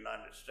into the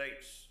United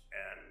States,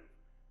 and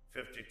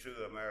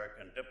 52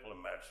 American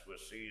diplomats were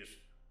seized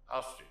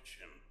hostage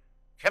and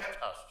kept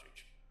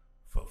hostage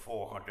for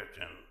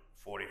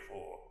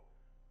 444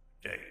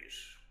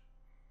 days.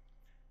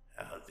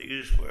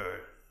 These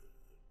were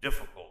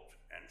difficult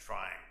and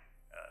trying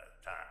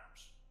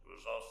times. It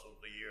was also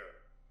the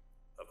year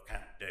of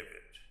Camp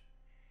David.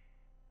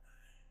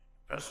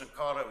 President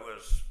Carter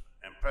was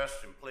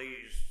impressed and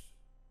pleased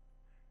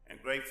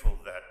and grateful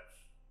that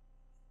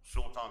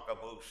Sultan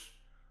Qaboos,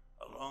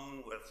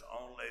 along with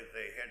only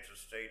the heads of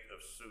state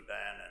of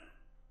Sudan and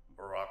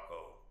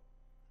Morocco,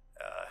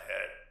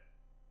 had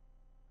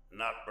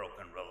not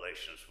broken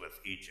relations with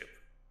Egypt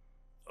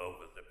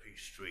over the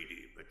peace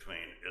treaty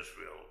between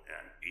Israel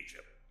and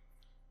Egypt,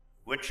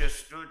 which has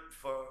stood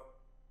for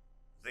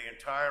the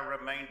entire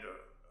remainder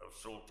of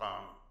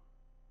Sultan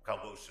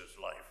Qaboos's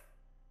life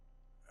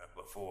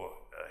before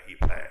he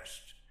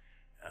passed.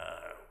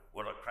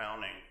 What a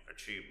crowning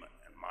achievement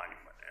and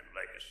monument and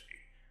legacy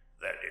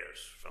that is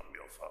from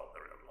your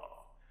father-in-law.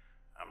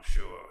 I'm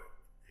sure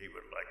he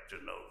would like to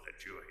know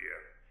that you're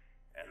here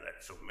and that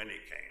so many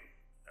came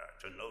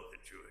to know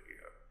that you're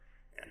here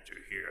and to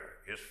hear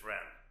his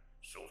friend,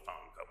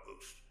 Sultan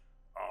Qaboos,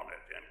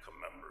 honored and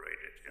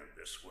commemorated in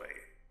this way.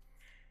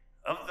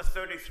 Of the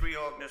 33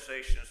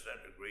 organizations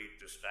that agreed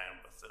to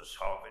stand with us,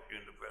 Harvard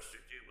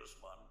University was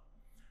one,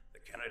 the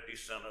Kennedy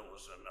Center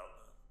was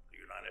another, the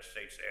United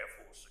States Air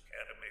Force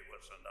Academy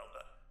was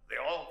another. They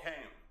all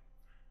came.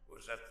 It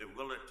was at the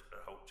Willard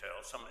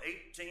Hotel. Some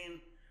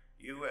 18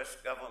 U.S.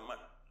 government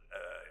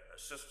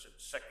assistant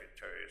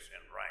secretaries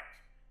in rank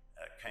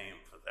came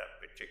for that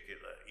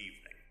particular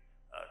evening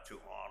to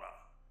honor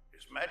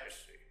His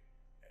Majesty,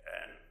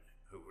 and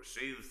who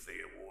received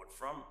the award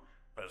from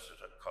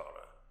President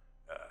Carter,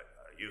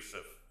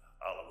 Yusuf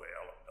Alaway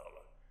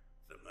Al-Abdallah,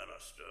 the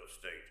Minister of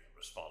State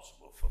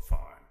responsible for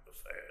foreign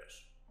affairs.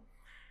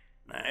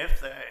 Now, if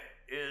there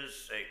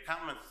is a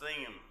common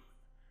theme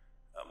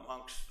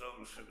amongst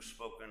those who've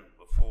spoken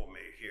before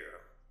me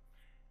here,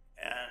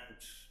 and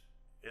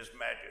His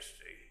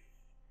Majesty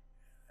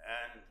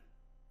and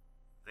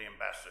the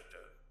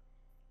ambassador,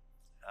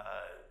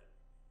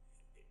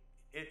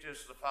 it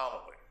is the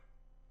following.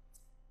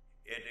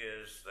 It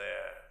is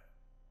their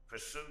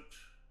pursuit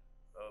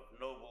of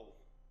noble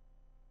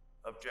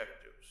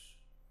objectives.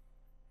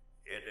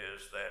 It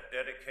is their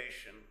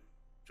dedication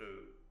to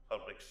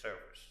public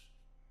service.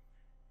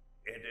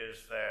 It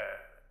is their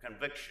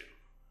conviction,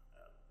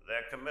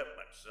 their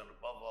commitments, and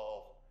above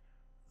all,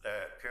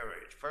 their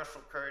courage,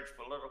 personal courage,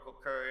 political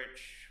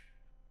courage,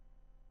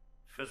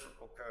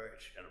 physical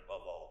courage, and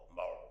above all,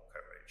 moral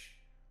courage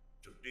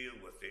to deal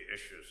with the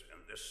issues in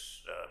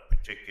this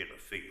particular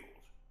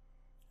field.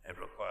 It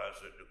requires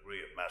a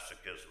degree of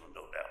masochism,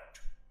 no doubt.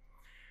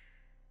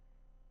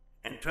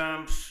 In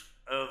terms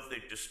of the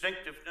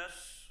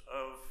distinctiveness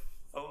of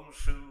those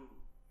who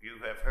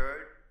you have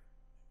heard,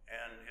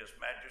 and His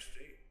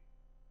Majesty,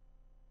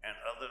 and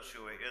others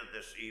who are here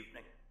this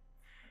evening,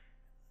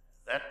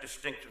 that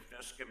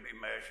distinctiveness can be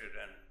measured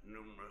in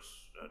numerous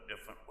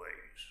different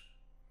ways.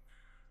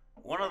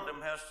 One of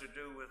them has to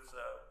do with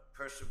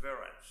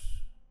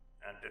perseverance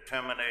and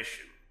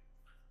determination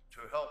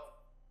to help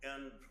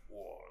end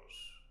wars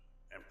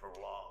and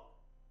prolong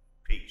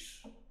peace.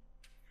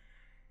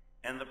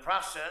 In the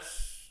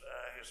process,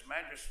 His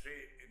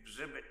Majesty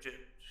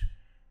exhibited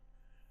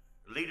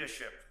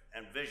leadership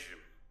and vision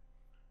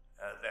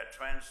that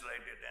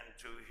translated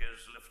into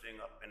his lifting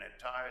up an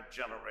entire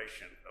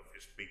generation of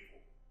his people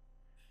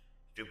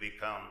to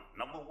become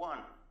number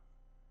one,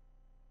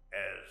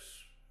 as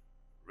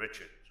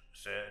Richard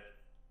said,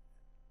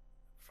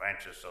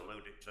 Francis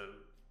alluded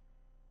to,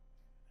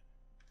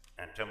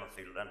 and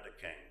Timothy Linder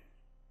King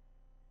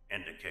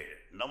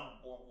indicated,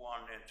 number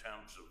one in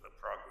terms of the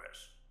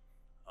progress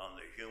on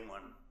the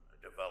Human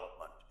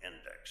Development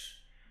Index.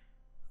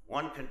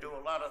 One can do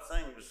a lot of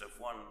things if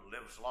one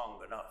lives long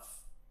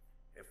enough,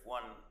 if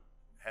one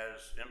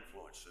has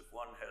influence, if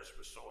one has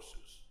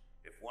resources,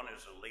 if one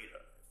is a leader,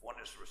 if one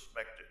is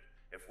respected,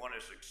 if one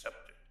is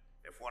accepted,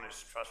 if one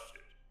is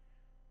trusted.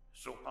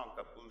 Sultan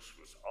Qaboos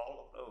was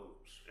all of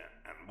those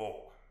and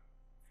more.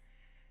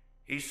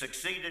 He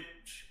succeeded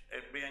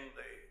in being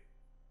the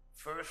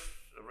first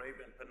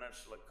Arabian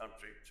Peninsula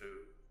country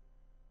to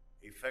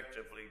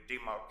effectively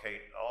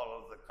demarcate all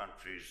of the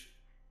country's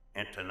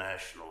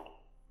international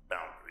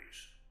boundaries.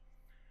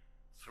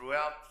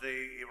 Throughout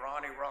the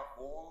Iran-Iraq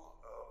War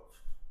of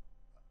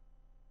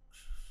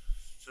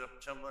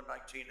September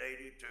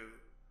 1980 to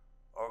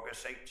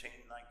August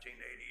 18,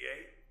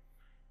 1988,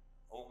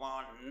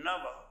 Oman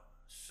never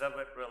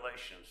severed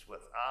relations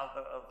with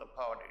either of the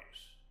parties,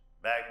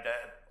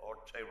 Baghdad or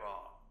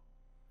Tehran.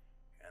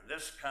 And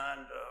this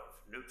kind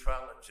of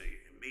neutrality,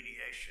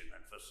 mediation,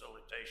 and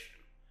facilitation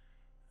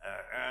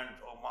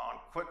earned Oman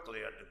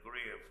quickly a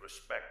degree of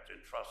respect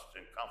and trust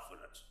and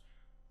confidence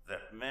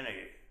that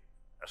many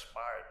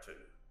aspire to,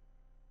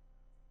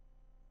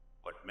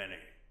 but many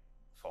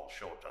fall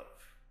short of.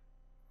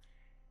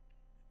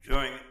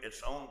 During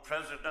its own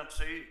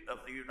presidency of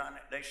the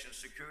United Nations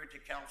Security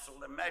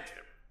Council,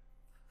 imagine,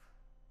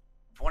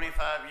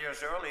 25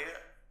 years earlier,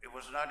 it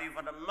was not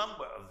even a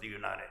member of the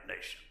United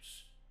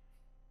Nations.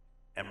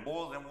 And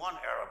more than one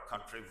Arab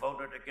country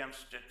voted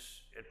against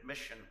its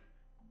admission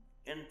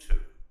into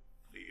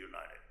the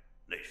United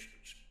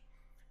Nations.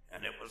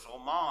 And it was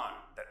Oman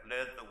that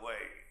led the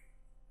way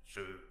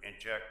to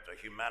inject a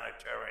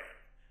humanitarian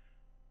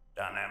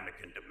dynamic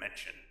and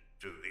dimension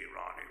to the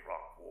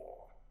Iran-Iraq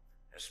war,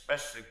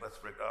 especially with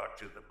regard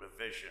to the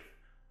provision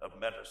of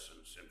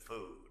medicines and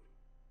food,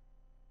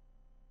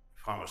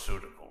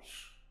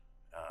 pharmaceuticals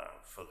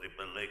for the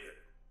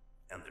beleaguered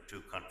in the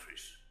two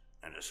countries,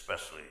 and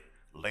especially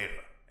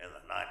later in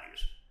the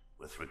 90s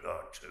with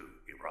regard to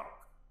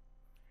Iraq.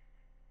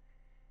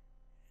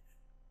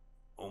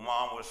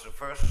 Oman was the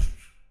first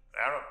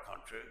Arab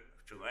country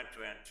to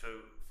enter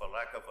into, for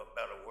lack of a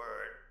better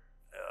word,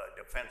 a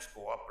defense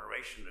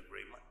cooperation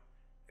agreement,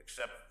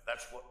 except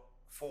that's what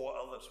 4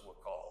 others were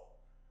called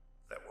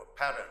that were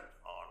patterned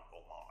on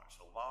Oman's.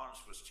 Oman's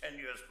was 10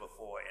 years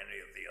before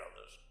any of the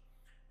others,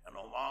 and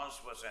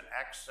Oman's was an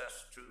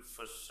access to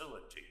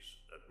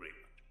facilities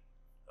agreement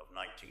of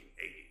 1980.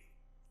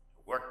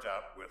 Worked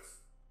out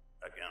with,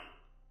 again,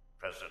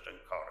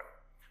 President Carter.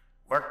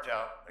 Worked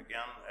out,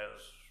 again, as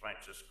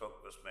Francis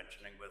Cook was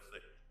mentioning, with the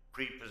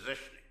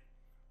pre-positioning.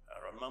 I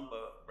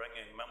remember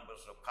bringing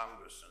members of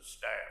Congress and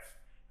staff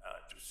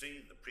to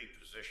see the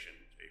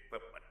pre-positioned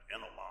equipment in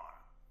Oman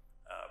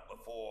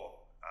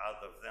before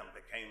either of them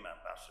became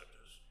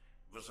ambassadors.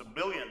 It was $1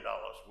 billion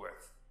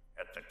worth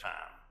at the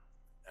time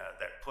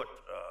that put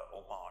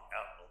Oman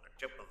out on the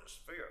tip of the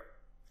spear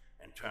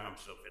in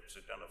terms of its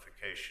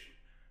identification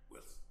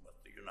with what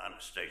the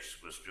United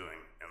States was doing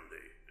in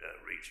the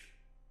region.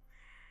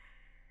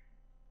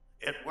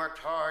 It worked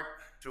hard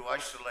to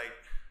isolate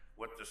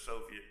what the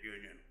Soviet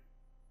Union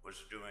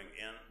was doing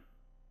in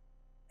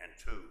and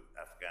to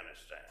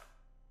Afghanistan.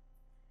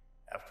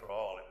 After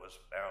all, it was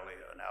barely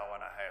an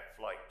hour-and-a-half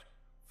flight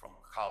from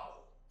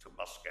Kabul to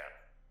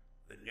Muscat,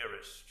 the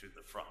nearest to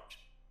the front.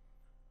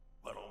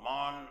 But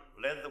Oman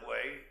led the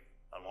way,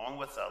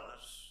 along with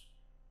others,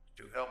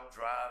 to help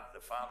drive the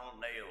final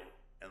nail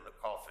in the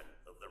coffin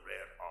of the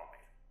Red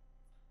Army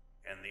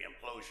and the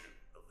implosion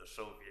of the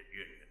Soviet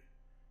Union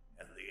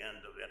and the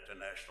end of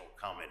international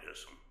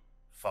communism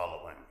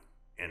following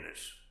in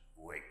its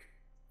wake.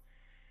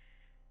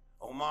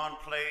 Oman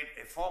played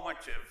a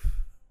formative,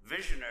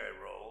 visionary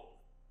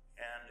role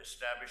in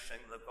establishing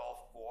the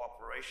Gulf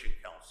Cooperation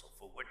Council,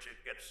 for which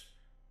it gets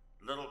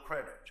little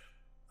credit,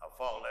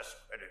 far less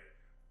credit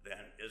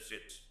than is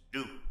its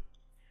due.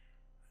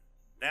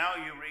 Now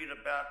you read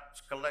about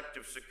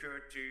collective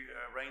security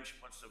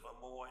arrangements of a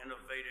more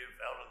innovative,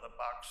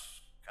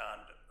 out-of-the-box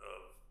kind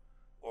of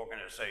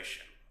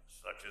organization,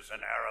 such as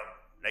an Arab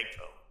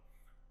NATO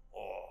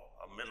or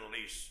a Middle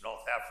East,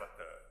 North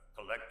Africa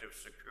collective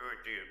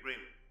security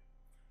agreement.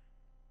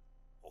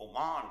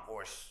 Oman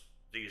voiced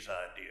these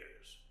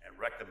ideas and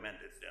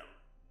recommended them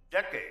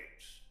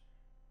decades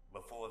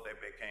before they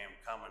became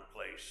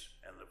commonplace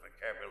in the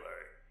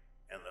vocabulary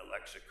and the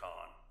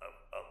lexicon of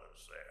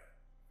others there.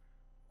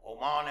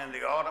 Oman, in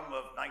the autumn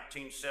of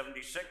 1976,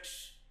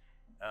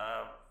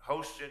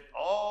 hosted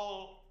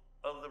all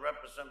of the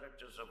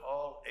representatives of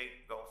all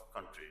 8 Gulf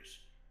countries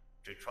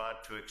to try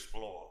to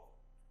explore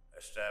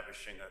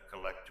establishing a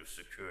collective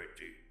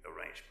security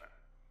arrangement.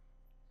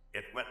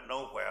 It went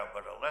nowhere,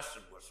 but a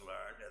lesson was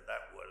learned, and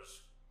that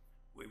was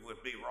we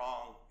would be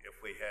wrong if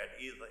we had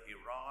either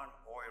Iran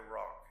or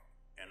Iraq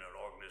in an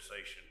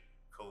organization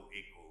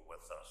co-equal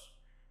with us,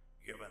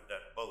 given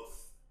that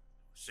both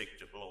seek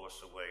to blow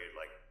us away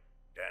like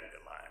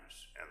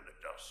dandelions in the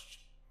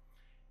dust.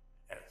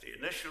 At the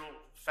initial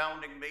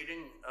founding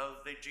meeting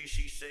of the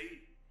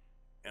GCC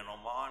in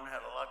Oman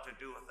had a lot to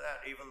do with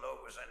that, even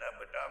though it was in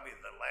Abu Dhabi.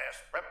 The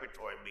last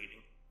preparatory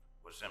meeting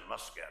was in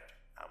Muscat.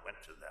 I went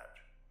to that.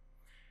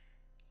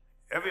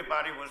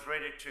 Everybody was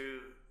ready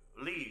to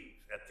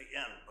leave at the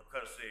end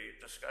because the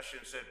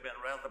discussions had been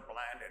rather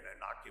bland and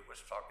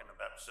innocuous, talking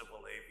about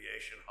civil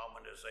aviation,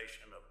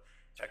 harmonization of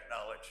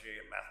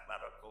technology and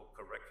mathematical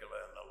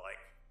curricula and the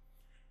like.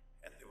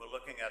 And they were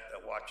looking at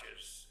their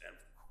watches and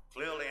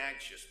clearly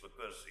anxious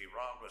because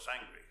Iran was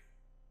angry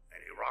and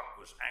Iraq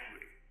was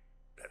angry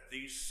that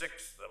these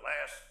 6,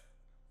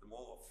 the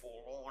more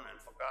forlorn and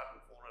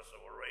forgotten corners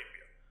of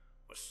Arabia,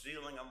 was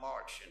stealing a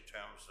march in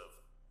terms of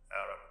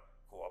Arab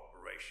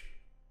cooperation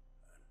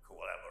and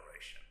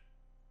collaboration.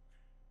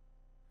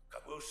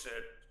 Qaboos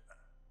said,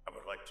 I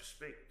would like to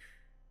speak.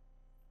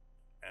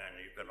 And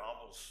you can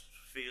almost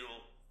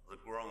feel the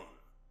groan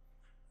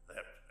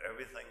that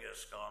everything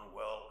has gone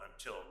well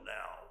until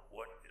now.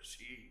 What is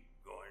he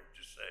going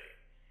to say?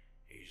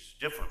 He's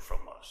different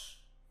from us.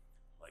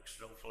 Like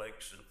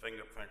snowflakes and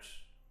fingerprints,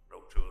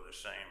 no 2 are the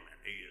same, and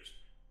he is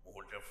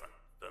more different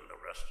than the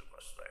rest of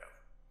us there.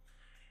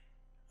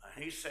 And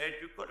he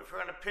said, you could have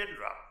heard a pin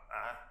drop.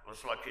 I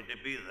was lucky to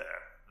be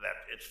there.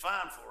 That it's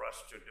fine for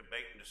us to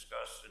debate and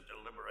discuss and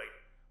deliberate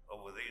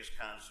over these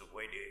kinds of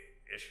weighty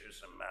issues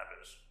and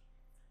matters.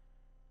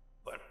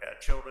 But our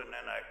children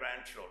and our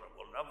grandchildren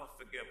will never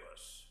forgive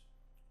us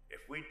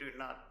if we do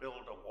not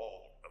build a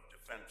wall of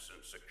defense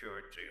and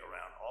security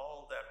around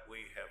all that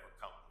we have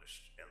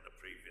accomplished in the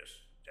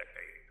previous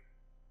decade.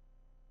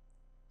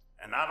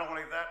 And not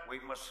only that, we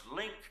must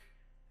link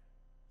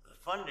the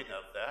funding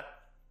of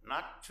that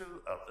not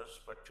to others,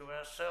 but to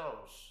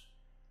ourselves.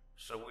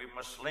 So we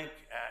must link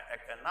our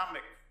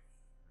economic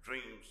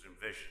dreams and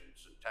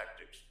visions and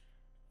tactics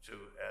to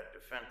our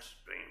defense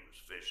dreams,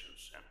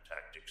 visions, and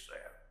tactics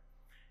there.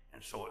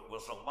 And so it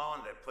was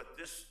Oman that put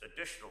this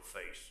additional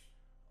face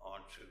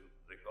onto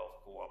the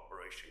Gulf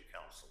Cooperation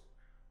Council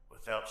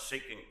without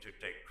seeking to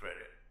take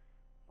credit.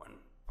 When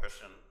a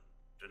person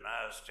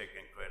denies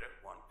taking credit,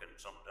 one can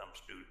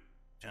sometimes do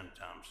 10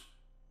 times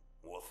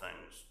more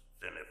things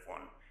than if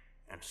one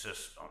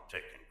insists on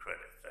taking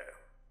credit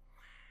there.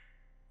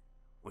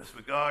 With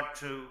regard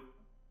to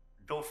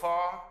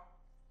Dhofar,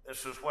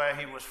 this is where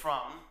he was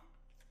from,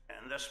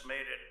 and this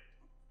made it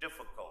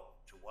difficult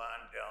to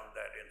wind down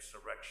that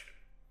insurrection.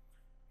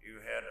 You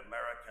had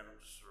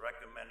Americans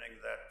recommending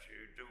that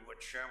you do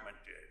what Sherman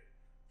did.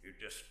 You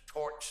just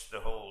torch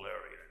the whole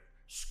area,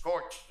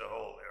 scorch the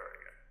whole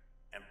area,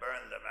 and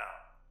burn them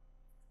out.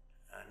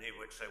 And he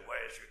would say,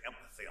 where's your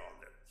empathy on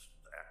this?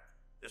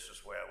 This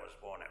is where I was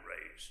born and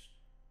raised.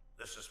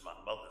 This is my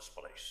mother's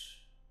place.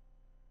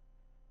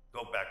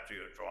 Go back to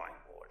your drawing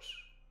boards.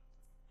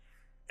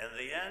 In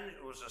the end,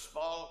 it was a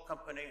small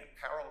company in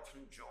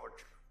Carrollton,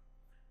 Georgia,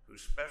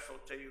 whose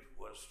specialty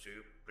was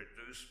to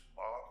produce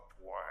barbed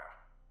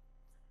wire.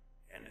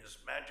 And His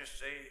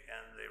Majesty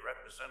and the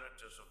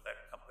representatives of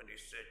that company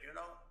said, you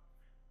know,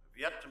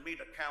 we've yet to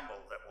meet a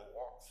camel that will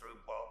walk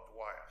through barbed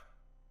wire.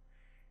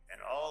 And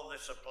all the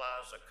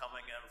supplies are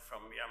coming in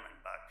from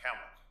Yemen by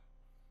camel.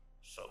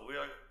 So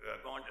we're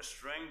going to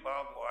string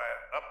barbed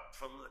wire up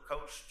from the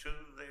coast to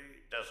the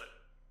desert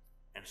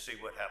and see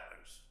what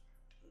happens.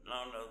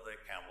 None of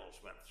the camels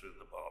went through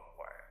the barbed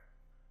wire.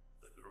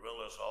 The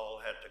guerrillas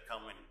all had to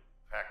come and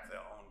pack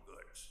their own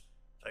goods.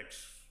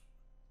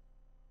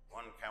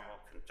 One camel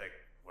can take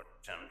what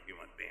 10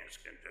 human beings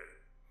can do.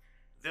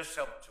 This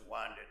helped to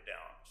wind it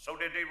down. So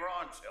did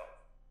Iran's help,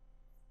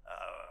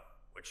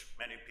 which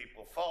many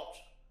people fault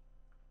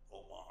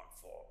Oman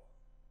for,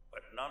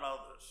 but none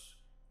others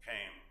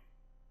came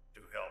to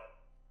help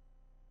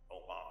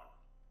Oman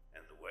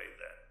in the way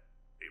that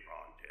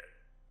Iran did.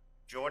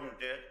 Jordan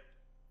did,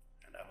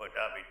 and Abu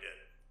Dhabi did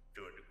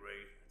to a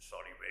degree, and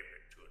Saudi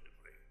Arabia to a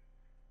degree.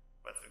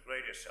 But the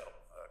greatest help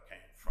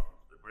came from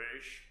the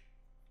British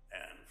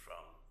and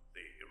from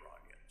the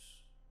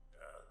Iranians.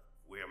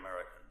 We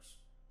Americans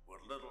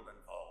were little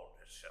involved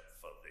except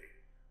for the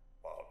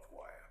barbed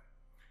wire.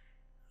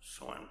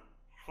 So in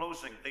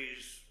closing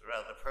these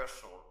rather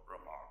personal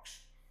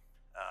remarks,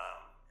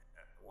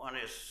 one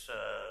is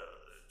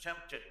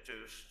tempted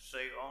to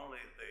say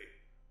only the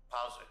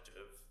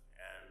positive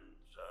and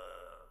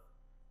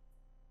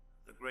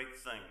the great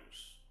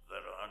things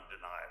that are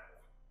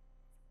undeniable.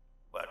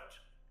 But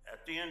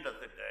at the end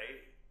of the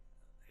day,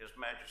 His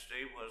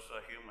Majesty was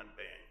a human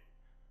being,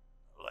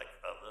 like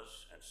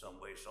others, in some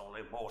ways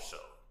only more so.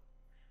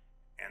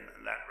 And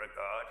in that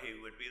regard, he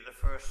would be the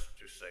first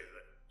to say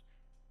that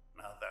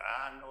neither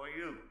I nor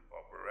you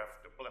are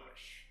bereft of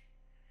blemish,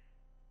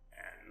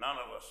 and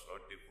none of us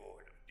are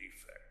devoid of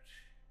defect.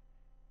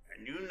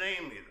 And you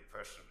name me the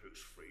person who's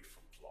free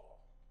from flaw.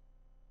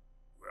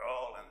 We're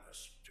all in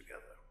this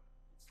together.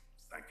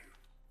 Thank you.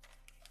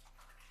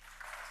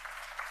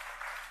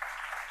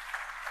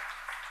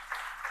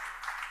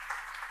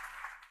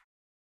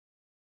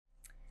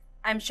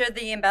 I'm sure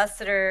the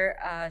ambassador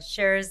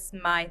shares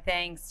my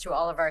thanks to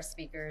all of our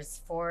speakers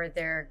for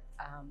their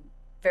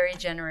very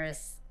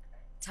generous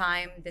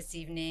time this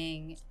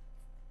evening,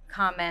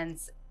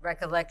 comments,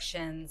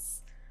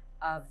 recollections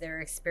of their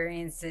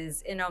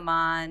experiences in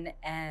Oman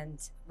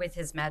and with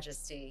His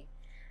Majesty.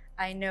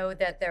 I know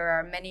that there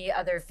are many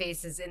other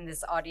faces in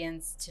this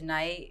audience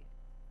tonight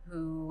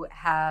who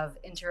have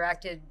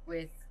interacted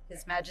with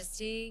His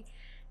Majesty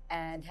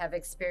and have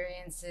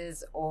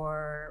experiences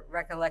or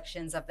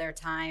recollections of their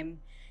time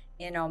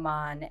in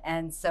Oman.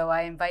 And so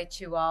I invite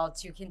you all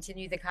to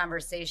continue the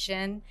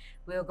conversation.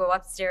 We'll go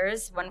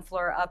upstairs, one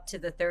floor up to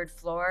the third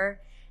floor,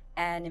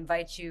 and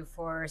invite you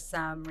for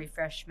some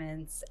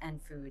refreshments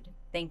and food.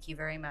 Thank you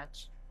very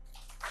much.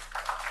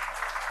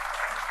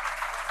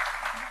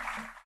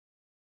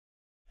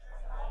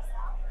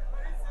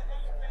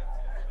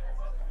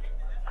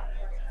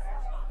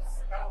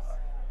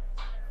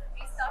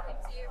 He's talking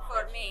to you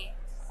for me.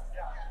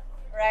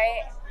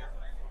 Right?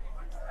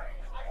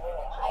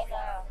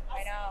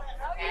 I know.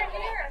 Oh, you're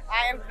here.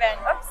 I am Ben.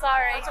 Oops,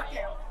 sorry. It's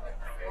okay.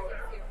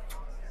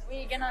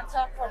 We're gonna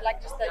talk for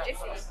like just a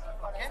jiffy.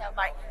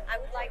 Bye. I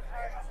would like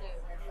her to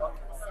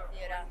sit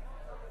here.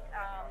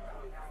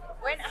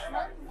 When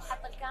Ahmed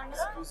حط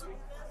الكاميرا.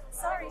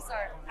 Sorry,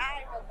 sir.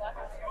 I will back.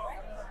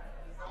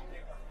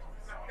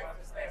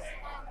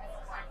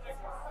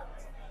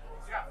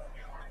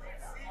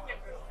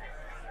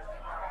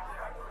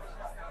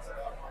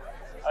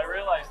 I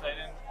realized I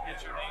didn't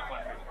get your name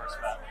when we first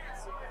met.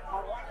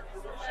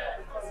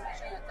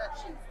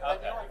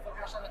 Okay.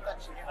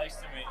 Nice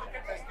to meet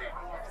you.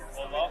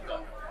 Well,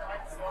 welcome.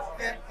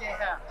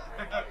 Yeah.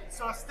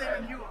 So I stay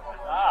with you.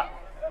 Ah.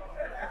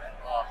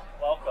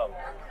 Welcome.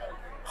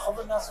 خذ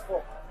الناس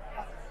فوق.